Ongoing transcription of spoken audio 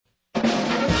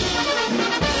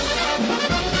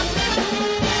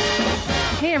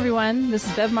Hey everyone, this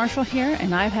is Bev Marshall here,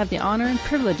 and I've had the honor and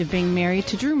privilege of being married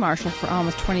to Drew Marshall for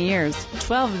almost 20 years.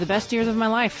 12 of the best years of my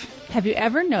life. Have you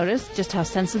ever noticed just how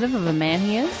sensitive of a man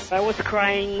he is? I was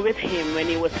crying with him when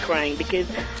he was crying because...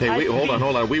 Hey, hold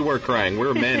on. We were crying.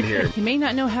 We're men here. He may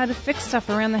not know how to fix stuff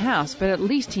around the house, but at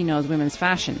least he knows women's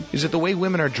fashion. Is it the way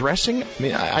women are dressing? I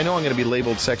mean, I know I'm going to be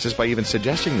labeled sexist by even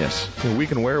suggesting this. We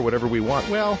can wear whatever we want.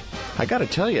 Well, I got to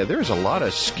tell you, there's a lot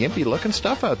of skimpy-looking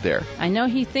stuff out there. I know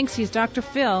he thinks he's Dr.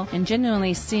 Phil and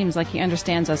genuinely seems like he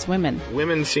understands us women.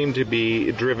 Women seem to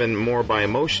be driven more by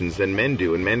emotions than men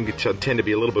do, and men tend to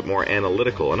be a little bit more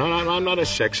analytical. And I'm not a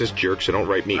sexist jerk, so don't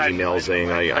write me emails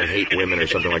saying I hate women or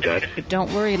something like that. But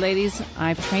don't worry, ladies.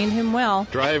 I've trained him well.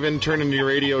 Driving, turning your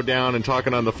radio down, and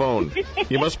talking on the phone.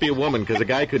 You must be a woman, because a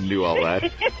guy couldn't do all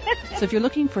that. So if you're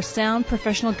looking for sound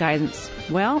professional guidance,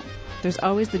 well, there's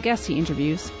always the guests he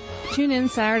interviews. Tune in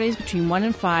Saturdays between 1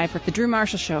 and 5 for The Drew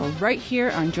Marshall Show, right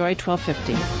here on Joy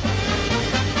 1250.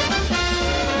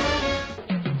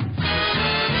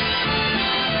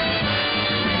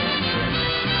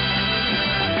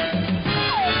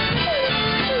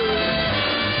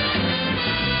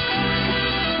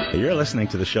 You're listening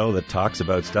to the show that talks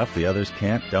about stuff the others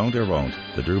can't, don't, or won't.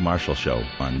 The Drew Marshall Show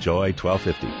on Joy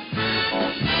 1250.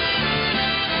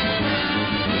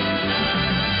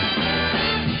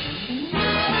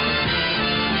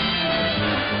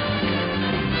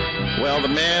 Well, the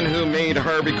man who made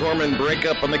Harvey Korman break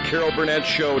up on the Carol Burnett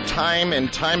Show time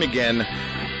and time again,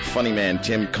 funny man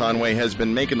Tim Conway, has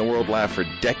been making the world laugh for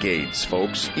decades,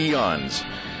 folks, eons.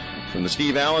 From the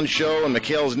Steve Allen Show and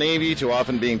McHale's Navy to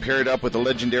often being paired up with the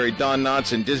legendary Don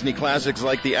Knotts in Disney classics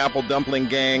like the Apple Dumpling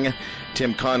Gang,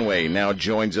 Tim Conway now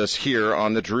joins us here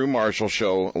on the Drew Marshall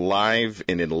Show, live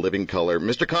and in living color.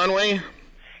 Mr. Conway?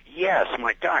 Yes,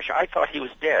 my gosh, I thought he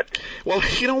was dead. Well,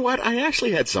 you know what? I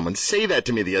actually had someone say that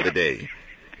to me the other day.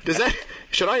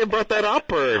 Should I have brought that up,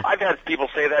 or? I've had people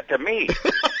say that to me.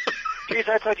 Geez,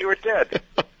 I thought you were dead.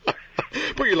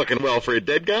 Well, you're looking well for a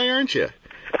dead guy, aren't you?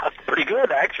 That's pretty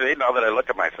good, actually, now that I look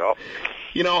at myself.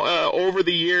 You know, over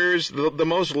the years, the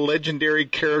most legendary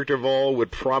character of all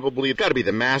would probably, got to be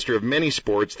the master of many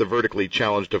sports, the vertically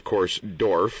challenged, of course,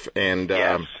 Dorf. And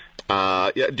yes.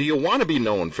 Do you want to be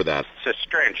known for that? It's a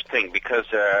strange thing, because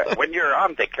when you're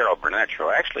on the Carol Burnett Show,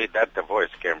 actually that the voice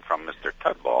came from Mr.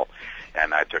 Tudball,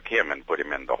 and I took him and put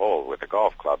him in the hole with a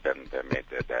golf club and made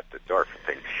that the Dorf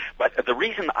thing. But the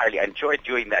reason I enjoyed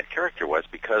doing that character was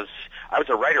because I was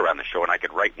a writer on the show, and I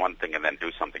could write one thing and then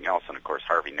do something else, and of course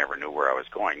Harvey never knew where I was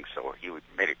going, so he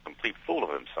made a complete fool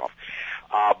of himself.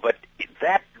 But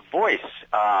that voice,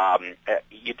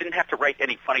 you didn't have to write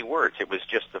any funny words. It was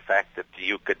just the fact that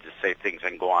you could just say things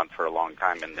and go on for a long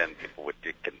time, and then people would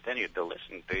continue to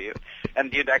listen to you,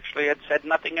 and you'd actually had said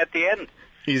nothing at the end.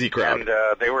 Easy crowd.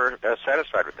 And they were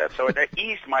satisfied with that. So it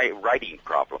eased my writing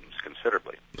problems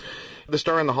considerably. The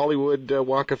star on the Hollywood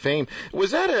Walk of Fame.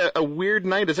 Was that a weird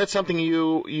night? Is that something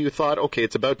you thought, okay,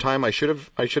 it's about time, I should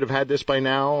have had this by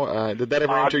now? Did that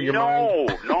ever enter your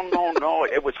mind? No.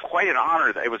 It was quite an honor.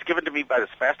 It was given to me by the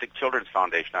Spastic Children's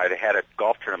Foundation. I had a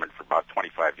golf tournament for about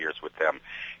 25 years with them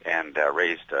and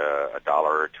raised $1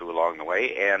 or $2 along the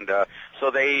way. And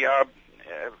so they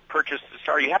purchased the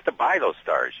star. You have to buy those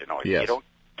stars, you know. Yes. You don't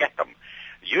get them.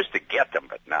 You used to get them,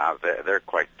 but now they're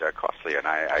quite costly, and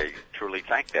I truly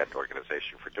thank that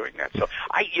organization for doing that. So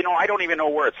I don't even know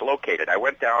where it's located. I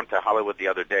went down to Hollywood the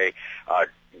other day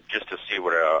just to see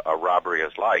what a robbery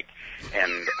is like,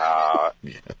 and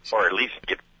yes. or at least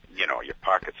get your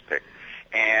pockets picked.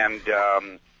 And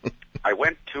I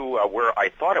went to where I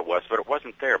thought it was, but it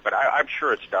wasn't there. But I'm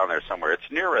sure it's down there somewhere. It's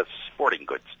near a sporting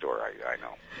goods store, I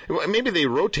know. Well, maybe they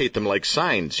rotate them like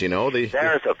signs, you know.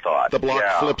 There's a thought. The block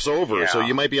flips over, so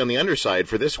you might be on the underside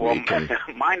for this week.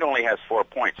 Mine only has 4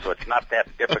 points, so it's not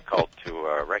that difficult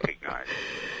to recognize.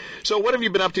 So what have you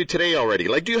been up to today already?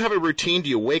 Like, do you have a routine? Do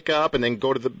you wake up and then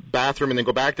go to the bathroom and then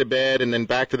go back to bed and then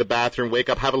back to the bathroom, wake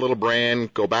up, have a little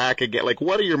bran, go back again? Like,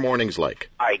 what are your mornings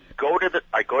like? I go to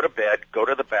bed, go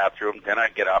to the bathroom, then I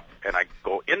get up and I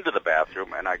go into the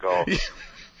bathroom and I go,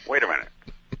 wait a minute.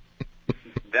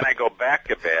 Then I go back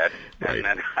to bed, and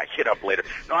then I get up later.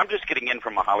 No, I'm just getting in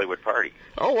from a Hollywood party.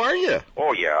 Oh, are you?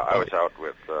 Oh, yeah. I was out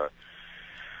with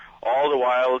all the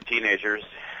wild teenagers.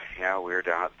 Yeah, we were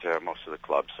down at most of the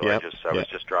clubs, so I was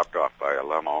just dropped off by a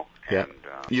limo. Yeah. And,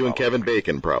 you and Kevin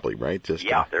Bacon probably, right? There you go.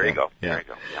 Yeah. There you go. Yep.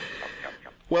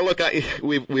 Well, look,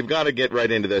 we've got to get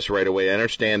right into this right away. I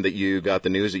understand that you got the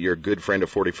news that your good friend of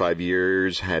 45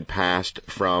 years had passed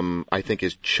from, I think,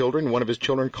 his children. One of his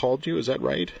children called you. Is that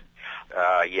right?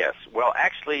 Yes. Well,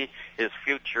 actually, his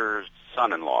future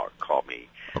son-in-law called me.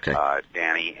 Okay.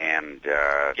 Danny. And,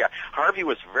 Harvey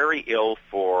was very ill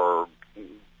for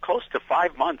close to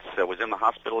 5 months. Was in the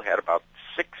hospital, had about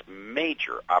 6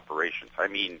 major operations. I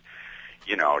mean,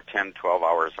 10, 12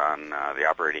 hours on the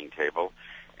operating table.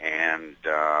 And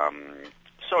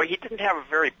so he didn't have a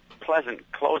very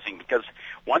pleasant closing, because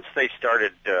once they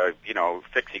started,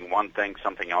 fixing one thing,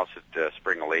 something else would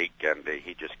spring a leak, and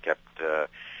he just kept,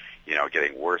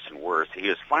 getting worse and worse. He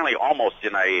was finally almost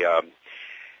in a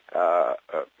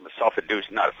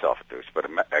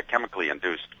chemically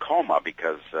induced coma,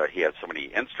 because he had so many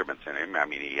instruments in him. I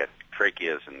mean, he had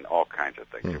tracheas and all kinds of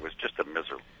things. It was just a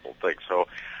miserable thing. So,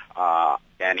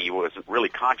 and he wasn't really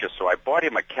conscious. So I bought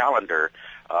him a calendar,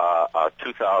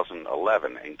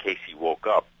 2011, in case he woke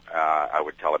up. I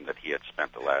would tell him that he had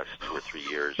spent the last 2 or 3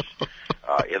 years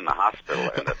in the hospital,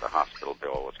 and that the hospital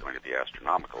bill was going to be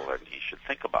astronomical, and he should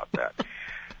think about that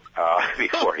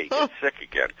before he gets sick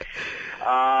again.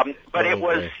 But it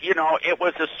was, it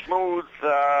was a smooth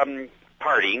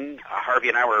parting. Harvey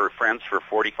and I were friends for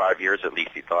 45 years. At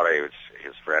least he thought I was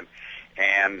his friend.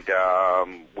 And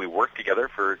we worked together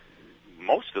for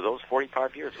most of those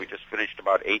 45 years. We just finished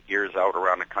about 8 years out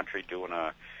around the country doing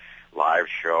a live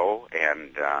show,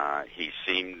 and he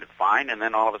seemed fine, and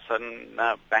then all of a sudden,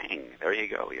 bang, there you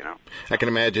go, I can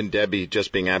imagine Debbie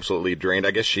just being absolutely drained.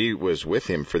 I guess she was with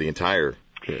him for the entire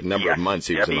number of months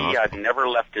he was in the hospital. Debbie never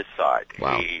left his side.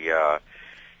 Wow.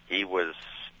 He was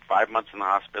 5 months in the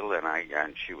hospital,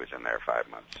 and she was in there 5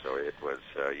 months. So it was,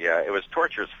 it was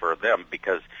torturous for them,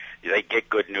 because they get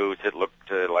good news. It looked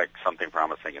like something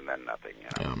promising, and then nothing.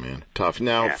 Oh, man. Tough.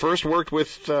 Now, first worked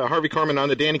with Harvey Korman on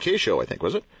the Danny Kaye Show, I think,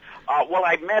 was it? Well,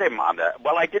 I met him on the.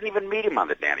 Well, I didn't even meet him on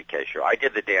the Danny Kaye Show. I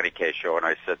did the Danny Kaye Show, and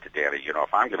I said to Danny,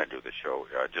 if I'm going to do the show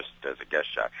just as a guest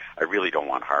shot, I really don't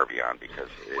want Harvey on, because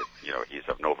he's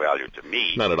of no value to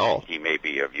me. Not at all. He may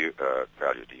be of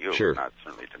value to you, sure, but not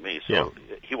certainly to me. So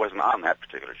he wasn't on that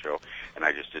particular show, and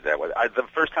I just did that. The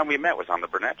first time we met was on the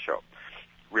Burnett Show.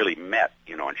 Really met,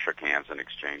 and shook hands and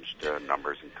exchanged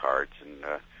numbers and cards and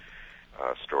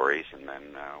stories, and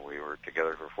then we were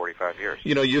together for 45 years.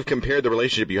 You've compared the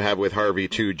relationship you have with Harvey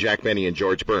to Jack Benny and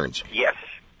George Burns. Yes,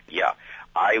 yeah.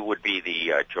 I would be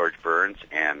the George Burns,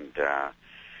 and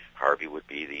Harvey would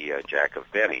be the Jack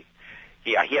of Benny.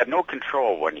 He had no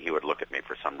control when he would look at me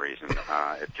for some reason.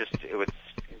 It was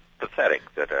pathetic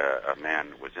that a man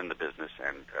was in the business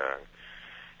and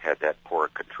had that poor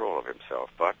control of himself.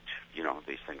 But,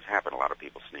 these things happen. A lot of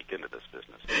people sneak into this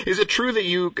business. Is it true that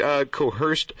you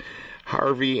coerced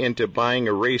Harvey into buying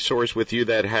a racehorse with you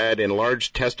that had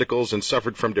enlarged testicles and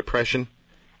suffered from depression?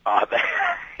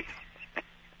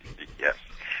 Yes,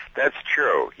 that's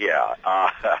true, yeah.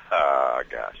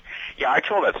 Gosh. Yeah, I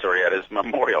told that story at his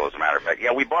memorial, as a matter of fact.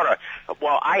 Yeah, we bought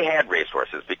I had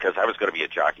racehorses because I was going to be a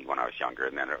jockey when I was younger,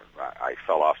 and then I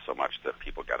fell off so much that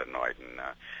people got annoyed and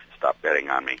stopped betting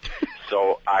on me.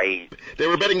 So They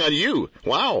were betting on you.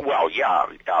 Wow. Well, yeah,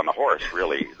 on the horse,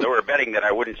 really. They were betting that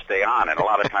I wouldn't stay on, and a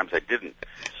lot of times I didn't.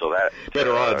 So that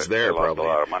better odds there, probably. A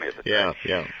lot of money at the time.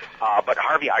 Yeah. But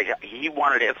Harvey, he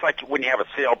wanted. It's like when you have a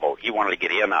sailboat. He wanted to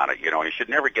get in on it. You should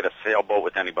never get a sailboat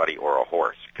with anybody or a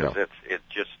horse, because it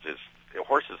just is.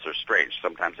 Horses are strange.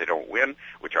 Sometimes they don't win,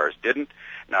 which ours didn't.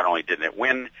 Not only didn't it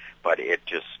win, but it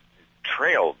just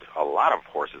trailed a lot of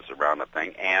horses around the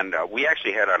thing. And we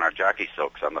actually had on our jockey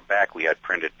silks on the back, we had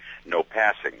printed "No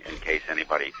passing" in case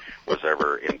anybody was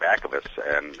ever in back of us,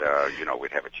 and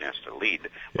we'd have a chance to lead.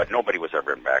 But nobody was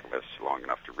ever in back of us long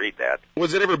enough to read that.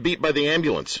 Was it ever beat by the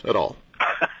ambulance at all?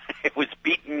 It was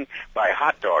beaten by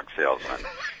hot dog salesmen.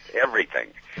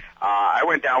 Everything. I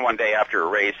went down one day after a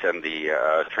race, and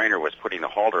the trainer was putting the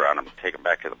halter on him to take him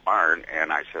back to the barn,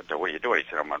 and I said, "What are you doing?" He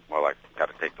said, "Well, I've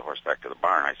got to take the horse back to the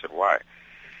barn." I said, "Why?"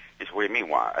 He said, "What do you mean,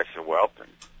 why?" I said, "Well,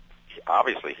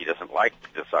 obviously he doesn't like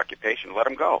this occupation. Let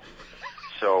him go."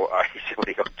 So he said,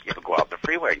 "Well, he'll go out the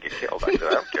freeway and get killed." I said,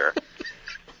 "I don't care.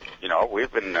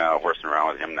 We've been horsing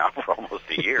around with him now for almost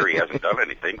a year. He hasn't done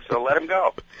anything, so let him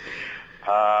go."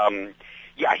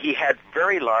 Yeah, he had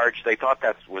very large, they thought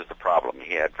that was the problem.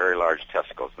 He had very large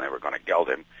testicles, and they were going to geld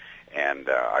him. And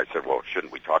I said, "Well,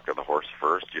 shouldn't we talk to the horse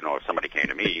first? If somebody came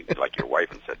to me, like your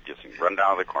wife, and said, just run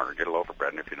down to the corner, get a loaf of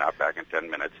bread, and if you're not back in 10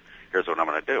 minutes, here's what I'm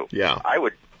going to do." Yeah. I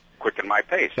would quicken my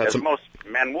pace, as most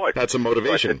men would. That's a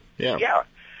motivation. So I said, yeah.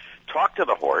 Talk to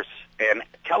the horse and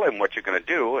tell him what you're going to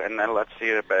do, and then let's see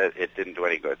if it didn't do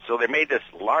any good. So they made this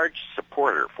large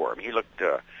supporter for him. He looked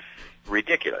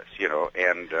ridiculous,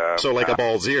 and so like a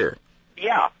ball's ear.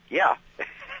 Yeah.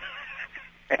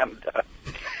 And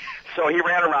so he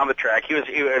ran around the track.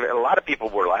 A lot of people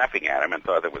were laughing at him and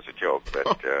thought it was a joke,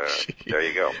 but there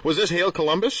you go. Was this Hail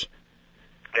Columbus?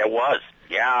 It was,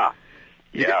 yeah.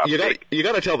 Yeah. You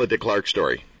got to tell the Dick Clark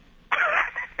story.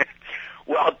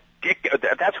 Well, Dick,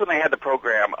 that's when they had the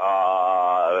program,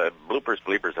 Bloopers,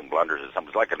 Bleepers, and Blunders or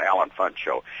something. It was like an Alan Funt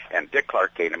show. And Dick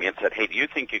Clark came to me and said, hey, do you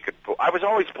think you could pull... I was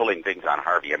always pulling things on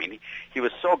Harvey. I mean, he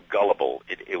was so gullible.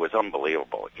 It was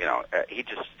unbelievable. You know, he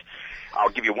just... I'll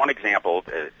give you one example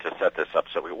to set this up.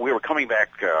 So we were coming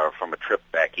back from a trip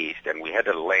back east, and we had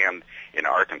to land in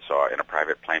Arkansas in a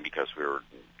private plane because we were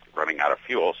running out of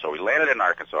fuel. So we landed in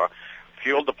Arkansas,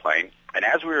 fueled the plane, and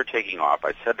as we were taking off,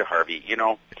 I said to Harvey, you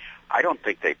know, I don't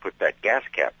think they put that gas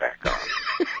cap back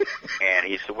on. And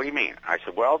he said, what do you mean? I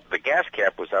said, well, the gas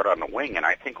cap was out on the wing, and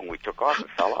I think when we took off, it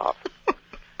fell off.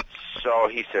 So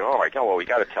he said, oh, my God, well, we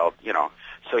got to tell, you know.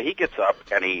 So he gets up,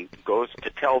 and he goes to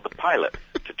tell the pilot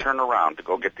to turn around to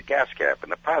go get the gas cap.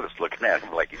 And the pilot's looking at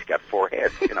him like he's got four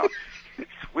heads, you know.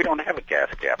 We don't have a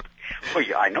gas cap. Well,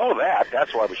 yeah, I know that.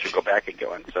 That's why we should go back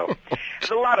again. So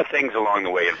there's a lot of things along the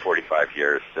way in 45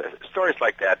 years. Stories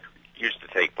like that used to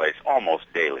take place almost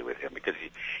daily with him because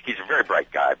he's a very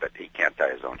bright guy, but he can't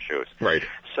tie his own shoes. Right.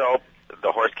 So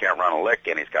the horse can't run a lick,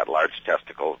 and he's got large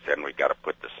testicles, and we've got to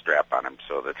put the strap on him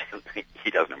so that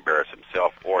he doesn't embarrass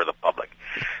himself or the public.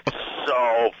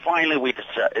 So finally,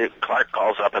 Clark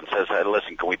calls up and says,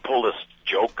 listen, can we pull this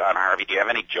joke on Harvey? Do you have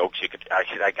any jokes you could... I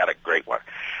said, I got a great one.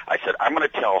 I said, I'm going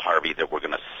to tell Harvey that we're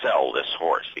going to sell this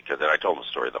horse, because then I told him the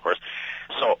story of the horse.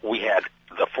 So we had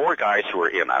the four guys who were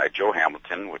in Joe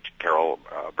Hamilton, which Carol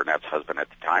Burnett's husband at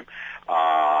the time,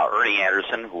 Ernie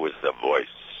Anderson, who was the voice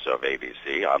of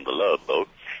ABC on the Love Boat,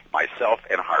 myself,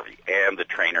 and Harvey, and the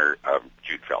trainer,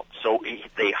 Jude Felt. So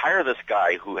they hire this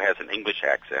guy who has an English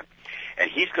accent,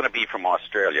 and he's going to be from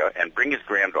Australia and bring his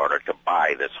granddaughter to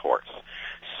buy this horse.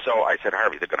 So I said,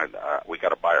 Harvey, we got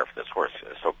to buy her for this horse.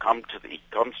 So he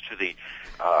comes to the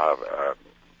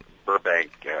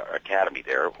Burbank Academy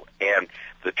there, and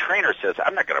the trainer says,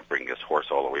 I'm not going to bring this horse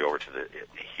all the way over to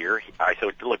here. I said,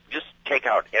 look, just take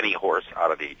out any horse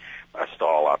out of the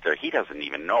stall out there. He doesn't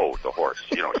even know the horse.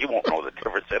 You know, he won't know the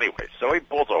difference anyway. So he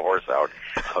pulls a horse out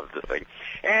of the thing.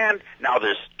 And now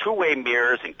there's two-way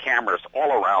mirrors and cameras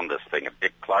all around this thing, and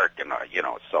Dick Clark, and,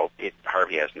 so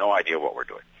Harvey has no idea what we're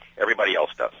doing. Everybody else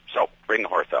does. So bring the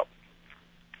horse out.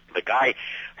 The guy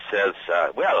says,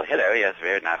 well, hello, yes,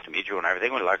 very nice to meet you and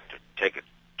everything. We'd like to take a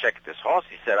check at this horse.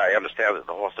 He said, I understand that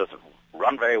the horse doesn't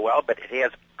run very well, but it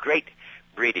has great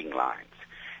breeding lines,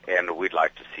 and we'd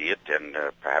like to see it and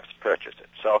perhaps purchase it.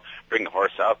 So bring the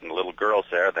horse out, and the little girl's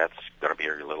there. That's going to be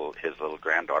his little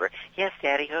granddaughter. Yes,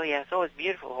 Daddy. Oh, yes. Oh, it's a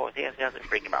beautiful horse. Yes, yes.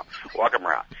 Bring him out. Walk him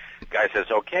around. The guy says,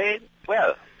 okay,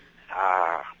 well,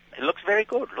 it looks very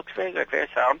good. Looks very good, very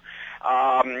sound.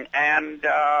 And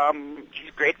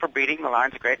she's great for breeding. The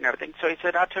lines are great and everything. So he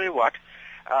said, I'll tell you what.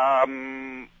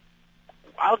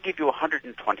 I'll give you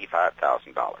 $125,000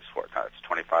 for it. Now, it's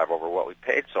 25 over what we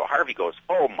paid. So Harvey goes,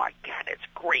 oh, my God, it's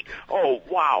great. Oh,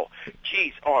 wow.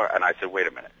 Geez. Oh, and I said, wait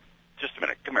a minute. Just a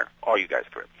minute. Come here. All you guys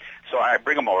come here. So I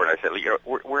bring him over, and I said,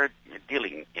 we're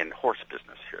dealing in horse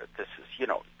business here. This is,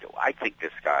 I think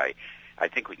this guy, I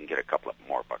think we can get a couple of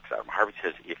more bucks out of him. Harvey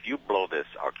says, if you blow this,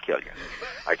 I'll kill you.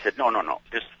 I said, no.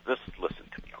 Just listen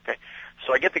to me, okay?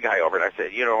 So I get the guy over, and I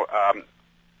said,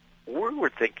 we were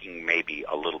thinking maybe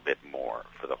a little bit more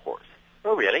for the horse.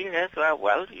 Oh, really? Yes,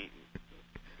 well,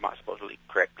 supposedly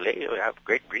correctly. You have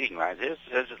great breeding lines.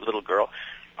 There's a little girl.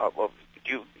 Well,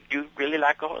 do you really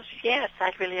like a horse? Yes,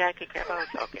 I really like a horse.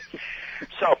 Okay.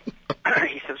 So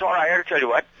he says, all right, I'll tell you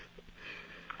what.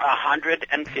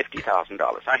 $150,000.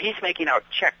 Now, he's making out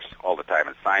checks all the time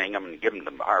and signing them and giving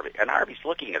them to Harvey. And Harvey's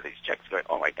looking at these checks going,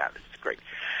 oh, my God, this is great.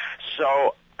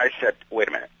 So I said, wait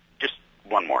a minute, just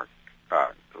one more.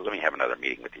 Let me have another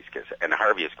meeting with these kids. And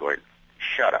Harvey is going,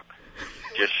 shut up.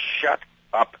 Just shut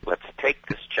up. Let's take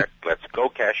this check. Let's go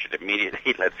cash it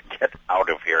immediately. Let's get out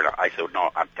of here. Now, I said, no,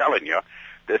 I'm telling you,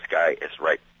 this guy is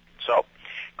right. So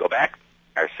go back.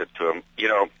 I said to him,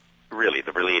 really,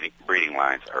 the breeding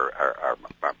lines are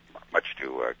much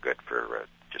too good for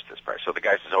just this price. So the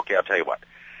guy says, okay, I'll tell you what.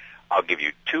 I'll give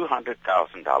you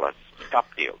 $200,000.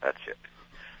 Top deal. That's it.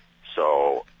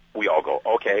 So we all go,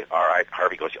 okay, all right.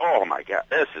 Harvey goes, oh, my God,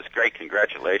 this is great.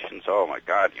 Congratulations. Oh, my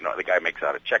God. The guy makes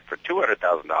out a check for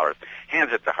 $200,000,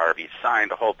 hands it to Harvey,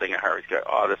 signed the whole thing, and Harvey's going,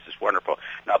 oh, this is wonderful.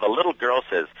 Now, the little girl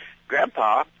says,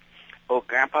 Grandpa,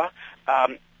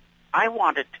 I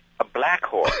wanted a black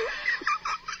horse.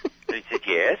 And he said,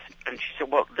 yes. And she said,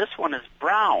 well, this one is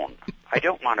brown. I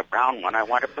don't want a brown one. I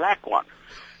want a black one.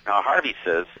 Now, Harvey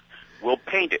says, we'll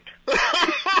paint it.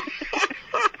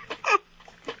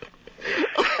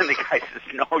 And the guy says,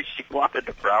 no, she wanted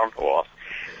a brown horse.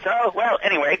 So, well,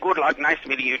 anyway, good luck. Nice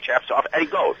meeting you, chaps. Off. And he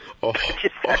goes. Oh.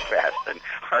 Just that fast. And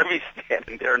Harvey's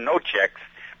standing there, no checks,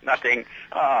 nothing.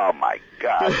 Oh, my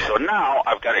God. So now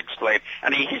I've got to explain.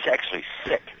 And he's actually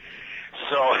sick.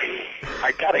 So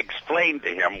I got to explain to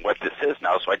him what this is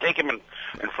now. So I take him in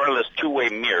front of this two-way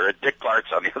mirror. Dick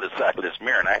Clark's on the other side of this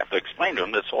mirror, and I have to explain to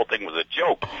him this whole thing was a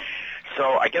joke. So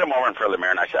I get him over in front of the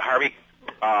mirror, and I said, Harvey,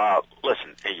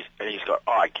 listen. And he's going,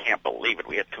 oh, I can't believe it.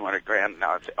 We had $200,000.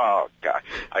 Now it's, oh, God.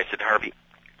 I said, Harvey,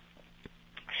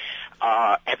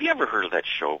 have you ever heard of that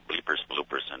show, Bleepers,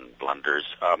 Bloopers, and Blunders?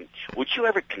 Would you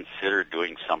ever consider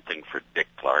doing something for Dick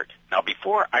Clark? Now,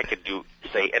 before I could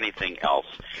say anything else,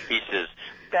 he says,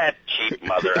 that cheap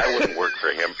mother, I wouldn't work for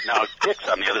him. Now, Dick's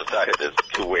on the other side of this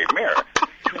two-way mirror.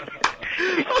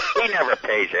 He never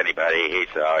pays anybody. He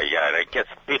said, oh, yeah, and I guess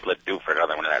people that do for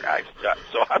another one of that.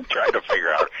 So I'm trying to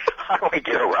figure out how do I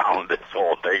get around this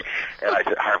whole thing. And I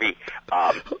said, Harvey,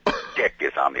 Dick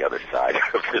is on the other side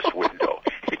of this window.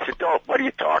 He said, don't, what are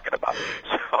you talking about?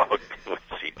 So let's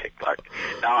see Dick Clark.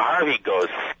 Now, Harvey goes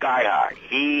sky high.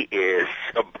 He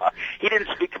didn't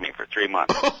speak to me for 3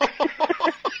 months.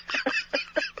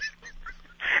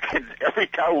 And every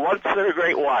time, once in a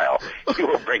great while, he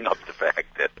will bring up the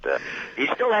fact that he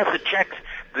still has the checks,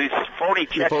 these phony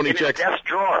checks in his desk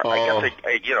drawer. Oh. I guess,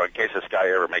 in case this guy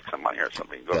ever makes some money or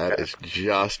something. That is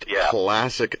just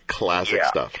classic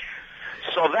stuff.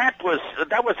 So that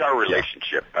was our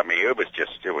relationship. I mean, it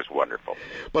was wonderful.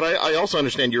 But I also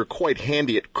understand you're quite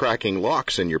handy at cracking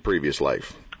locks in your previous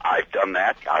life. I've done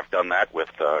that with,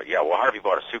 Harvey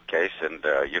bought a suitcase, and,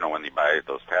 when you buy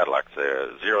those padlocks,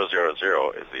 000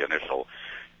 is the initial.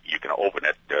 You can open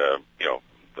it, the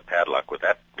padlock with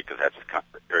that, because that's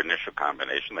your initial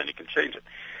combination, then you can change it.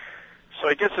 So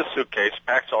he gets a suitcase,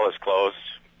 packs all his clothes,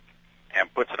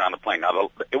 and puts it on the plane.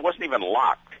 Now, it wasn't even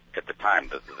locked at the time,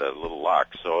 the little lock,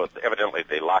 so evidently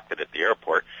they locked it at the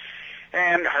airport.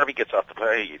 And Harvey gets off the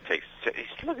plane, he says,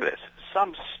 look at this,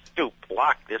 some stoop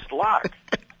locked this lock.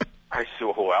 I said,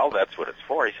 well, that's what it's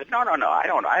for. He said, no, I don't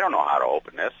know how to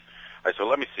open this. I said,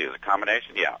 let me see, is it a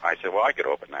combination? Yeah. I said, well, I could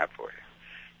open that for you.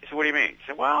 He said, what do you mean? He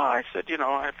said, well, I said,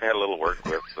 I've had a little work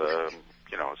with,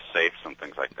 safes and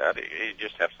things like that. You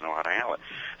just have to know how to handle it.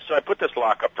 So I put this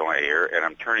lock up to my ear, and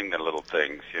I'm turning the little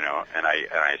things, and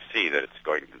I see that it's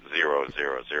going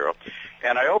 000,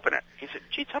 and I open it. He said,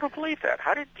 geez, I don't believe that.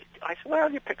 I said,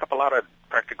 well, you pick up a lot of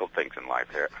practical things in life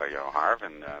there, Harv,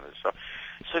 and so.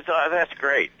 So that's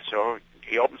great. So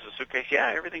he opens the suitcase.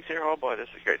 Yeah, everything's here. Oh, boy, this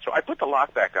is great. So I put the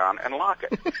lock back on and lock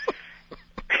it.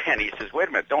 And he says, wait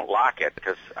a minute, don't lock it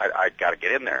because I got to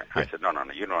get in there. I said, no,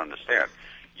 you don't understand.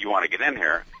 You want to get in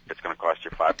here, it's going to cost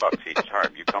you $5 each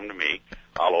time. You come to me,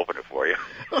 I'll open it for you,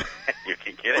 and you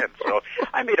can get in. So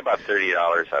I made about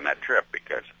 $30 on that trip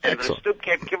because the stoop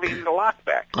can't give me the lock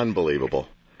back. Unbelievable.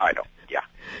 I know. Yeah.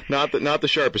 Not the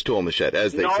sharpest tool in the shed,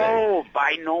 as they say. No,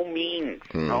 by no means.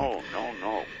 No.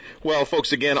 Well,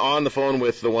 folks, again, on the phone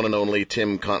with the one and only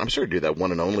Tim Conway. I'm sorry to do that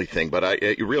one and only thing, but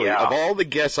of all the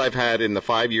guests I've had in the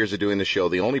 5 years of doing the show,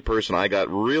 the only person I got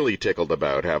really tickled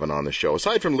about having on the show,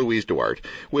 aside from Louise Duarte,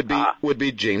 would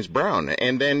be James Brown.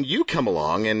 And then you come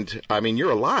along, and, I mean,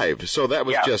 you're alive. So that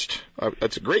was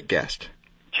that's a great guest.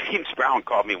 James Brown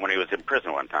called me when he was in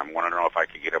prison one time, wanted to know if I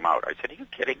could get him out. I said, are you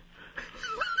kidding?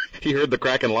 He heard the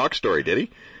crack and lock story, did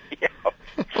he? Yeah.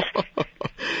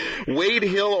 Wade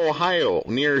Hill, Ohio,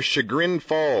 near Chagrin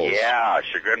Falls. Yeah,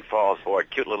 Chagrin Falls, boy,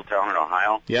 cute little town in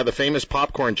Ohio. Yeah, the famous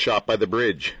popcorn shop by the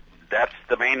bridge. That's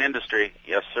the main industry.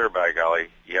 Yes, sir, by golly.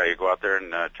 Yeah, you go out there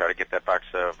and try to get that box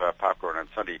of popcorn on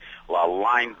Sunday.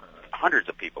 Hundreds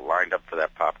of people lined up for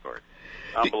that popcorn.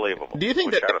 Unbelievable. Do you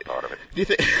think I'd have thought of it.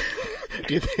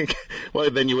 Do you think?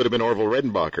 Well, then you would have been Orville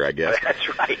Redenbacher, I guess.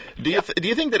 That's right. Do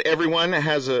you think that everyone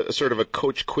has a sort of a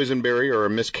Coach Quisenberry or a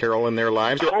Miss Carroll in their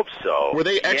lives? I hope so. Were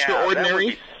they extraordinary?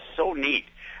 Yeah, that would be so neat.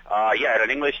 I had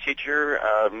an English teacher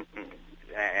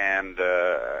and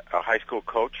a high school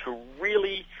coach who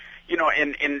really,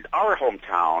 in our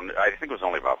hometown, I think it was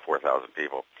only about 4,000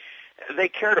 people. They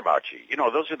cared about you.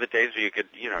 Those are the days where you could,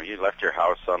 you left your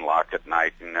house unlocked at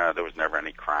night, and there was never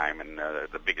any crime. And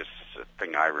the biggest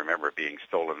thing I remember being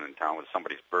stolen in town was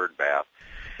somebody's bird bath.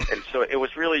 And so it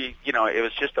was really, it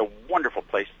was just a wonderful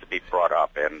place to be brought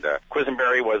up. And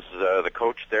Quisenberry was the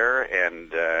coach there,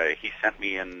 and he sent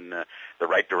me in the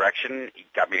right direction. He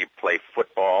got me to play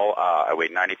football. I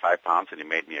weighed 95 pounds, and he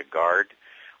made me a guard,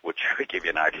 which would give you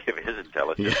an idea of his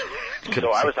intelligence.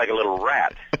 So I was like a little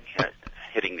rat.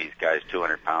 Hitting these guys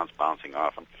 200 pounds, bouncing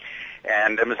off them.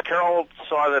 And Miss Carroll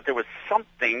saw that there was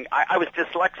something. I was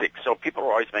dyslexic, so people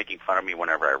were always making fun of me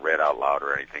whenever I read out loud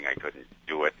or anything. I couldn't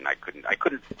do it, and I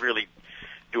couldn't really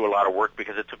do a lot of work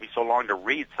because it took me so long to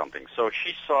read something. So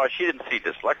she didn't see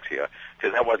dyslexia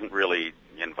because that wasn't really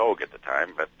in vogue at the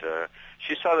time, but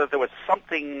she saw that there was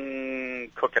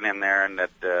something cooking in there, and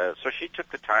that so she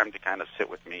took the time to kind of sit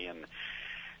with me and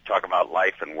talk about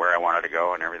life and where I wanted to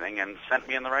go and everything, and sent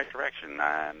me in the right direction.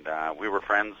 And we were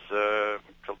friends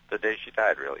till the day she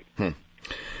died, really.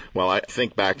 Well, I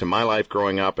think back to my life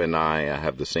growing up, and I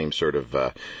have the same sort of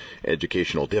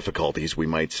educational difficulties, we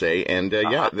might say. And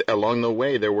along the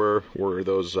way there were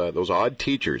those odd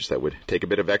teachers that would take a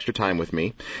bit of extra time with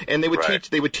me, and they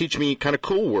would teach me kind of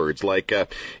cool words like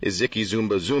iziki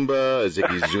zumba zumba,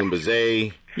 iziki zumba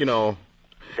zay, you know.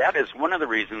 That is one of the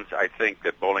reasons I think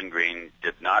that Bowling Green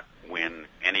did not win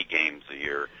any games a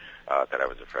year that I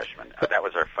was a freshman. That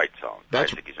was our fight song.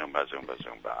 Iziki zumba zumba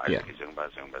zumba, iziki zumba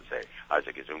zumba zay,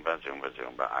 iziki zumba zumba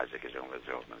zumba, iziki zumba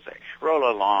zumba zay. Roll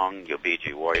along, you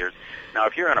BG Warriors. Now,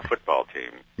 if you're on a football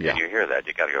team and you hear that,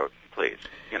 you got to go, please,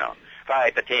 you know.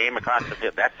 Fight the team across the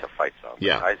field. That's a fight song.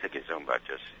 Yeah. Iziki zumba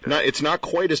just. No, it's not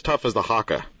quite as tough as the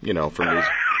haka, you know, for me.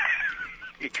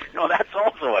 No, that's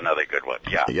also another good one.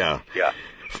 Yeah.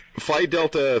 Phi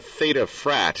Delta Theta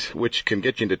Frat, which can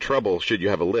get you into trouble should you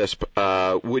have a lisp.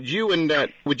 Would you and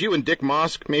Dick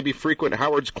Mosk maybe frequent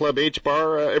Howard's Club H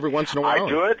Bar every once in a while? I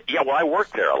do it. Yeah, well, I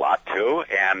worked there a lot too,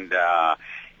 and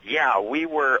we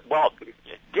were. Well,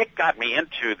 Dick got me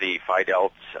into the Phi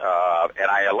Delts, and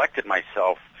I elected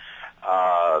myself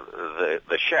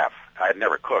the chef. I had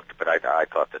never cooked, but I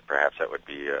thought that perhaps that would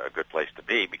be a good place to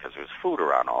be because there was food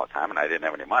around all the time, and I didn't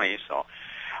have any money, so.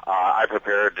 I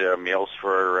prepared meals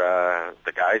for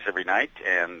the guys every night,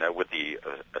 and with the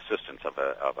assistance of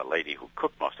a lady who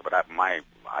cooked most of it. My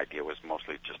idea was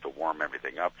mostly just to warm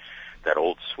everything up. That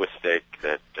old Swiss steak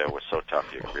that was so tough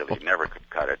you really never could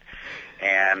cut it.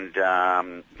 And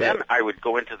then I would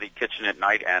go into the kitchen at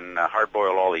night and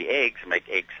hard-boil all the eggs, make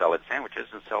egg salad sandwiches,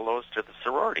 and sell those to the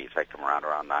sororities. I'd come around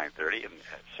 9:30 and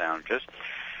have sandwiches.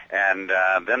 And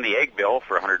then the egg bill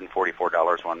for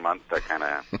 $144 one month kind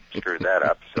of screwed that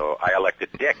up. So I elected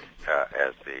Dick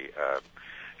as the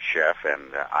chef,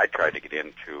 and I tried to get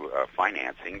into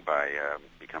financing by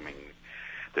becoming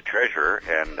the treasurer.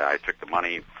 And I took the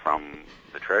money from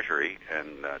the treasury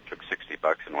and took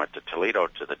 $60 and went to Toledo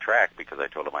to the track because I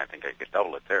told him I think I could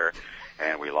double it there,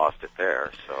 and we lost it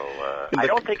there. So I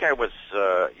don't think I was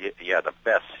the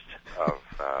best of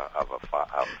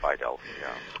Phi Delta.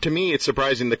 Yeah. To me, it's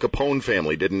surprising the Capone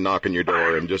family didn't knock on your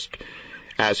door and just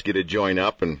ask you to join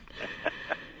up. And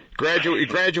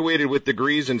graduated with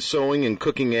degrees in sewing and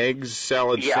cooking eggs,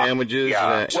 salad sandwiches.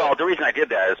 Yeah. Well, the reason I did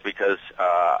that is because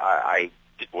I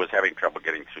was having trouble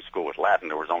getting through school with Latin.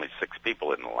 There was only 6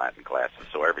 people in the Latin classes,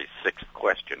 so every 6th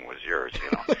question was yours,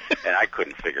 you know. And I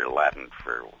couldn't figure Latin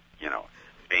for,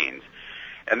 beans.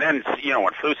 And then,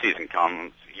 when flu season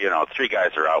comes, 3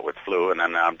 guys are out with flu, and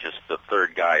then I'm just the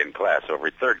 3rd guy in class. So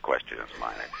every 3rd question is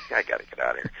mine. I got to get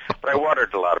out of here. But I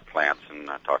watered a lot of plants and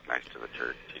talked nice to the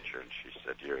teacher, and she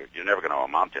said, "You're never going to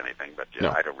amount to anything, but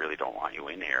I really don't want you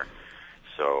in here."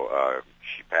 So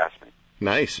she passed me.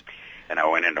 Nice. And I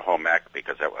went into home ec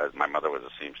because my mother was a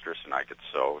seamstress and I could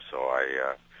sew, so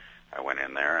I went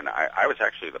in there, and I was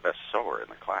actually the best sewer in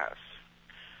the class.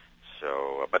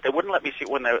 So, but they wouldn't let me see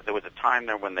when there was a time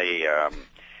there when they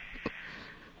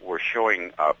were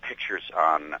showing pictures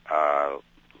on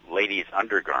ladies'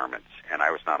 undergarments, and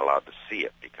I was not allowed to see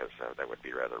it because that would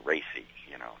be rather racy,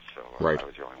 So I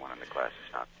was the only one in the class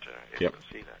who's not able to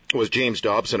see that. Was James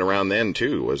Dobson around then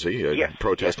too? Was he yes,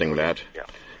 protesting that? Yeah.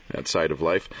 That side of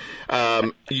life.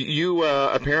 You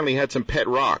apparently had some pet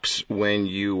rocks when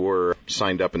you were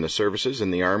signed up in the services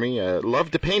in the Army.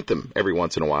 Loved to paint them every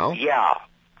once in a while. Yeah.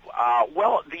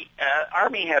 Well, the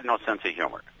Army had no sense of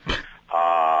humor.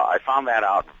 I found that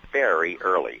out very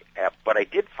early. But I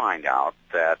did find out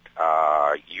that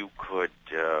you could,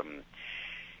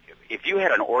 if you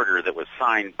had an order that was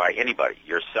signed by anybody,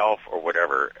 yourself or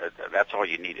whatever, that's all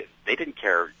you needed. They didn't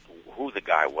care who the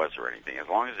guy was or anything, as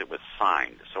long as it was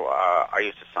signed. So I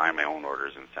used to sign my own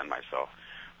orders and send myself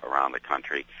around the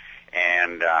country.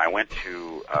 And I went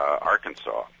to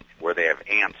Arkansas, where they have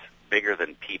ants bigger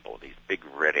than people, these big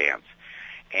red ants.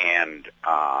 And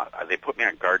they put me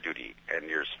on guard duty,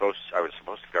 and I was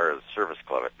supposed to guard the service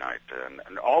club at night.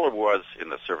 And all there was in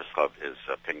the service club is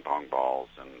ping pong balls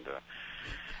and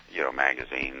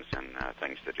magazines and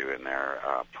things to do in there,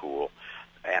 pool.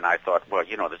 And I thought, well,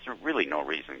 there's really no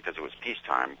reason, because it was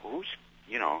peacetime. Who's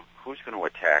going to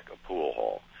attack a pool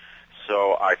hall?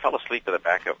 So I fell asleep in the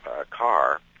back of a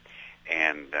car,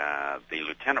 and the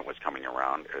lieutenant was coming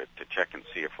around to check and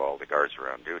see if all the guards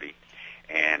were on duty.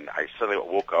 And I suddenly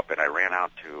woke up and I ran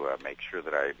out to make sure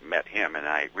that I met him, and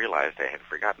I realized I had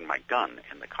forgotten my gun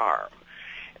in the car.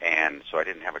 And so I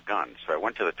didn't have a gun. So I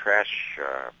went to the trash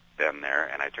bin there,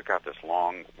 and I took out this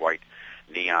long white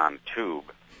neon tube,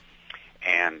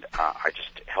 and I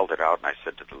just held it out, and I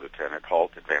said to the lieutenant,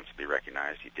 "Halt, advance to be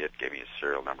recognized." He did, gave me his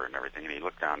serial number and everything, and he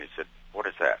looked down and he said, "What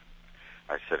is that?"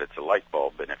 I said, "It's a light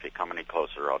bulb, and if you come any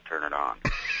closer, I'll turn it on."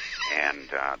 And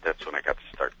that's when I got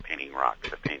to start painting rocks.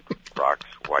 I paint rocks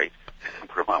white and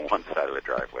put them on one side of the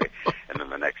driveway, and then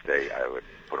the next day I would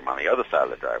put them on the other side of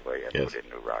the driveway and put in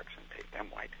new rocks and paint them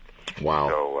white. Wow.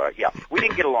 So, yeah, we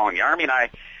didn't get along. The Army and I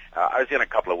was in a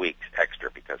couple of weeks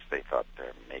extra because they thought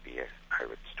maybe I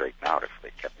would straighten out if they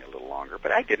kept me a little longer,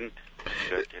 but I didn't.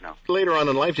 Good, you know. Later on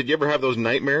in life, did you ever have those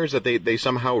nightmares that they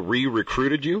somehow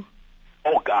re-recruited you?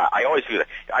 Oh, God, I always do that.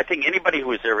 I think anybody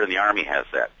who is ever in the Army has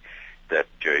that. That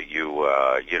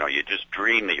you just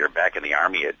dream that you're back in the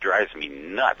Army. It drives me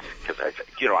nuts because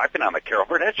I've been on the Carol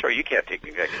Burnett Show. You can't take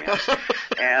me back now.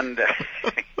 And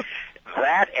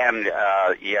that and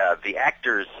the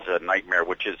actor's nightmare,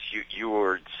 which is you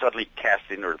were suddenly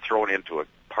cast in or thrown into a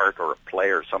part or a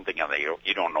play or something, and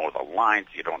you don't know the lines.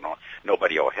 You don't know.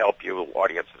 Nobody will help you.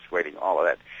 Audience is waiting. All of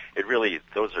that.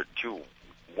 Those are two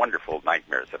wonderful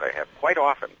nightmares that I have quite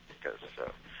often because.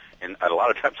 And a lot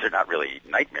of times they're not really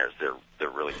nightmares. They're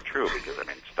really true because I'm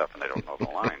in stuff and I don't know the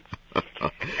lines.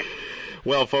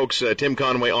 Well, folks, Tim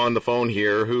Conway on the phone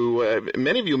here, who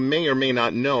many of you may or may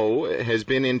not know has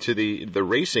been into the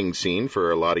racing scene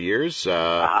for a lot of years.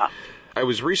 I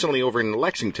was recently over in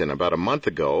Lexington about a month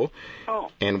ago,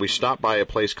 and we stopped by a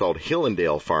place called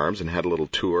Hillendale Farms and had a little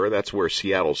tour. That's where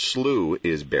Seattle Slew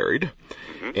is buried,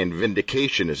 and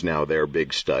Vindication is now their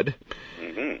big stud.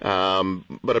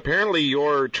 But apparently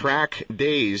your track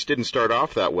days didn't start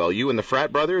off that well. You and the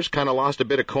Frat Brothers kind of lost a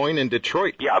bit of coin in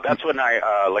Detroit. Yeah, that's when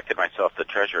I elected myself the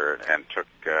treasurer and took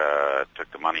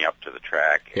the money up to the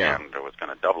track and was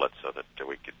going to double it so that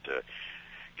we could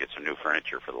get some new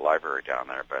furniture for the library down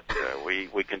there. But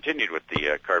we continued with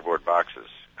the cardboard boxes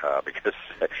because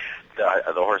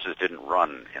the horses didn't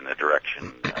run in the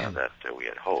direction that we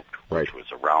had hoped, which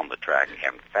was around the track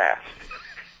and fast.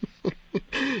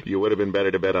 You would have been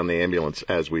better to bet on the ambulance,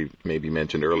 as we maybe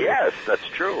mentioned earlier. Yes, that's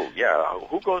true. Yeah,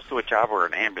 who goes to a job where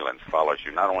an ambulance follows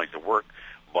you not only to work,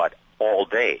 but all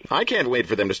day? I can't wait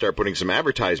for them to start putting some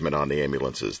advertisement on the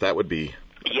ambulances. That would be...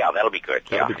 Yeah, that'll be good.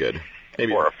 That'll be good.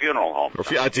 Maybe. Or a funeral home.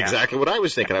 That's exactly what I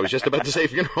was thinking. I was just about to say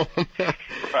funeral home.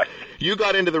 Right. You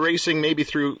got into the racing maybe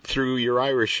through your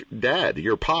Irish dad,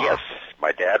 your pa. Yes,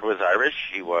 my dad was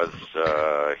Irish. He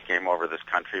came over this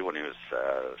country when he was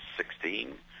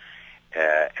 16.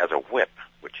 As a whip,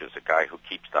 which is a guy who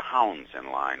keeps the hounds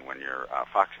in line when you're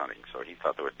fox hunting. So he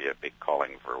thought there would be a big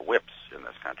calling for whips in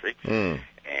this country. And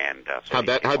so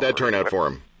how'd that turn out for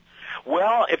him?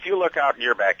 Well, if you look out in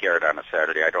your backyard on a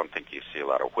Saturday, I don't think you see a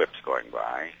lot of whips going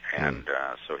by, and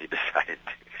so he decided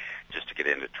just to get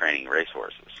into training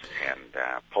racehorses and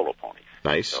polo ponies.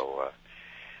 Nice. So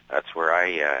that's where I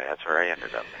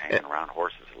ended up hanging around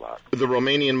horses a lot. The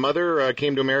Romanian mother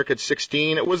came to America at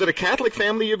 16. Was it a Catholic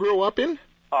family you grew up in?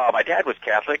 My dad was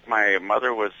Catholic. My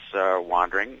mother was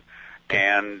wandering,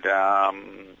 and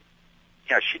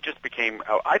she just became.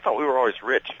 I thought we were always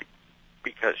rich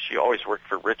because she always worked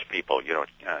for rich people,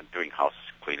 doing house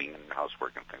cleaning and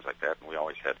housework and things like that. And we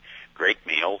always had great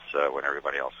meals when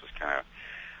everybody else was kind of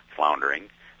floundering.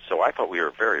 So I thought we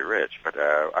were very rich, but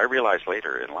I realized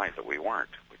later in life that we weren't.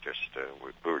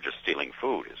 We were just stealing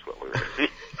food is what we were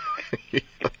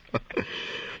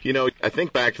doing. I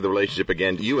think back to the relationship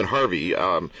again. You and Harvey,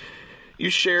 you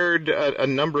shared a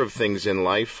number of things in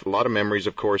life, a lot of memories,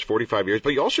 of course, 45 years,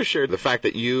 but you also shared the fact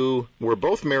that you were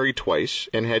both married twice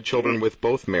and had children with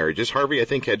both marriages. Harvey, I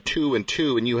think, had 2 and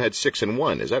 2, and you had 6 and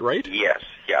 1. Is that right? Yes,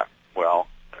 yeah. Well,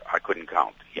 I couldn't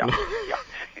count. Yeah, yeah.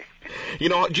 Do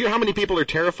you know how many people are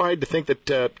terrified to think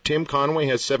that Tim Conway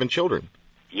has 7 children?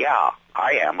 Yeah,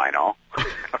 I am, I know.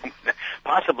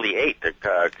 Possibly 8.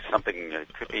 Something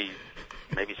could be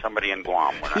maybe somebody in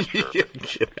Guam. We're not sure.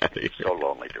 Get out of here. So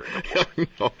lonely during the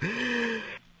war.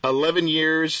 11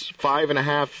 years,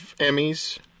 5.5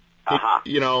 Emmys.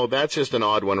 Uh-huh. That's just an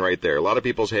odd one right there. A lot of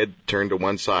people's head turn to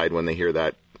one side when they hear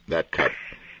that cut.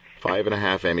 5.5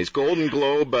 Emmys. Golden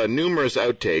Globe, numerous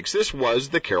outtakes. This was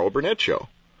the Carol Burnett Show.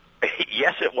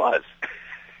 Yes, it was.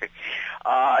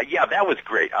 That was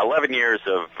great. 11 years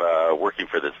of working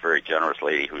for this very generous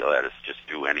lady who let us just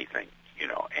do anything,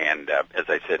 And as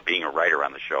I said, being a writer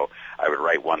on the show, I would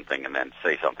write one thing and then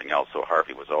say something else, so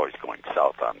Harvey was always going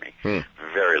south on me.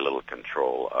 Very little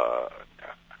control of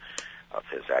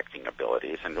his acting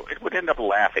abilities, and it would end up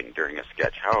laughing during a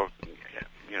sketch.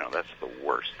 that's the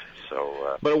worst.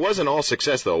 So, but it wasn't all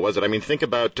success, though, was it? I mean, think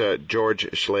about George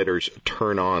Schlater's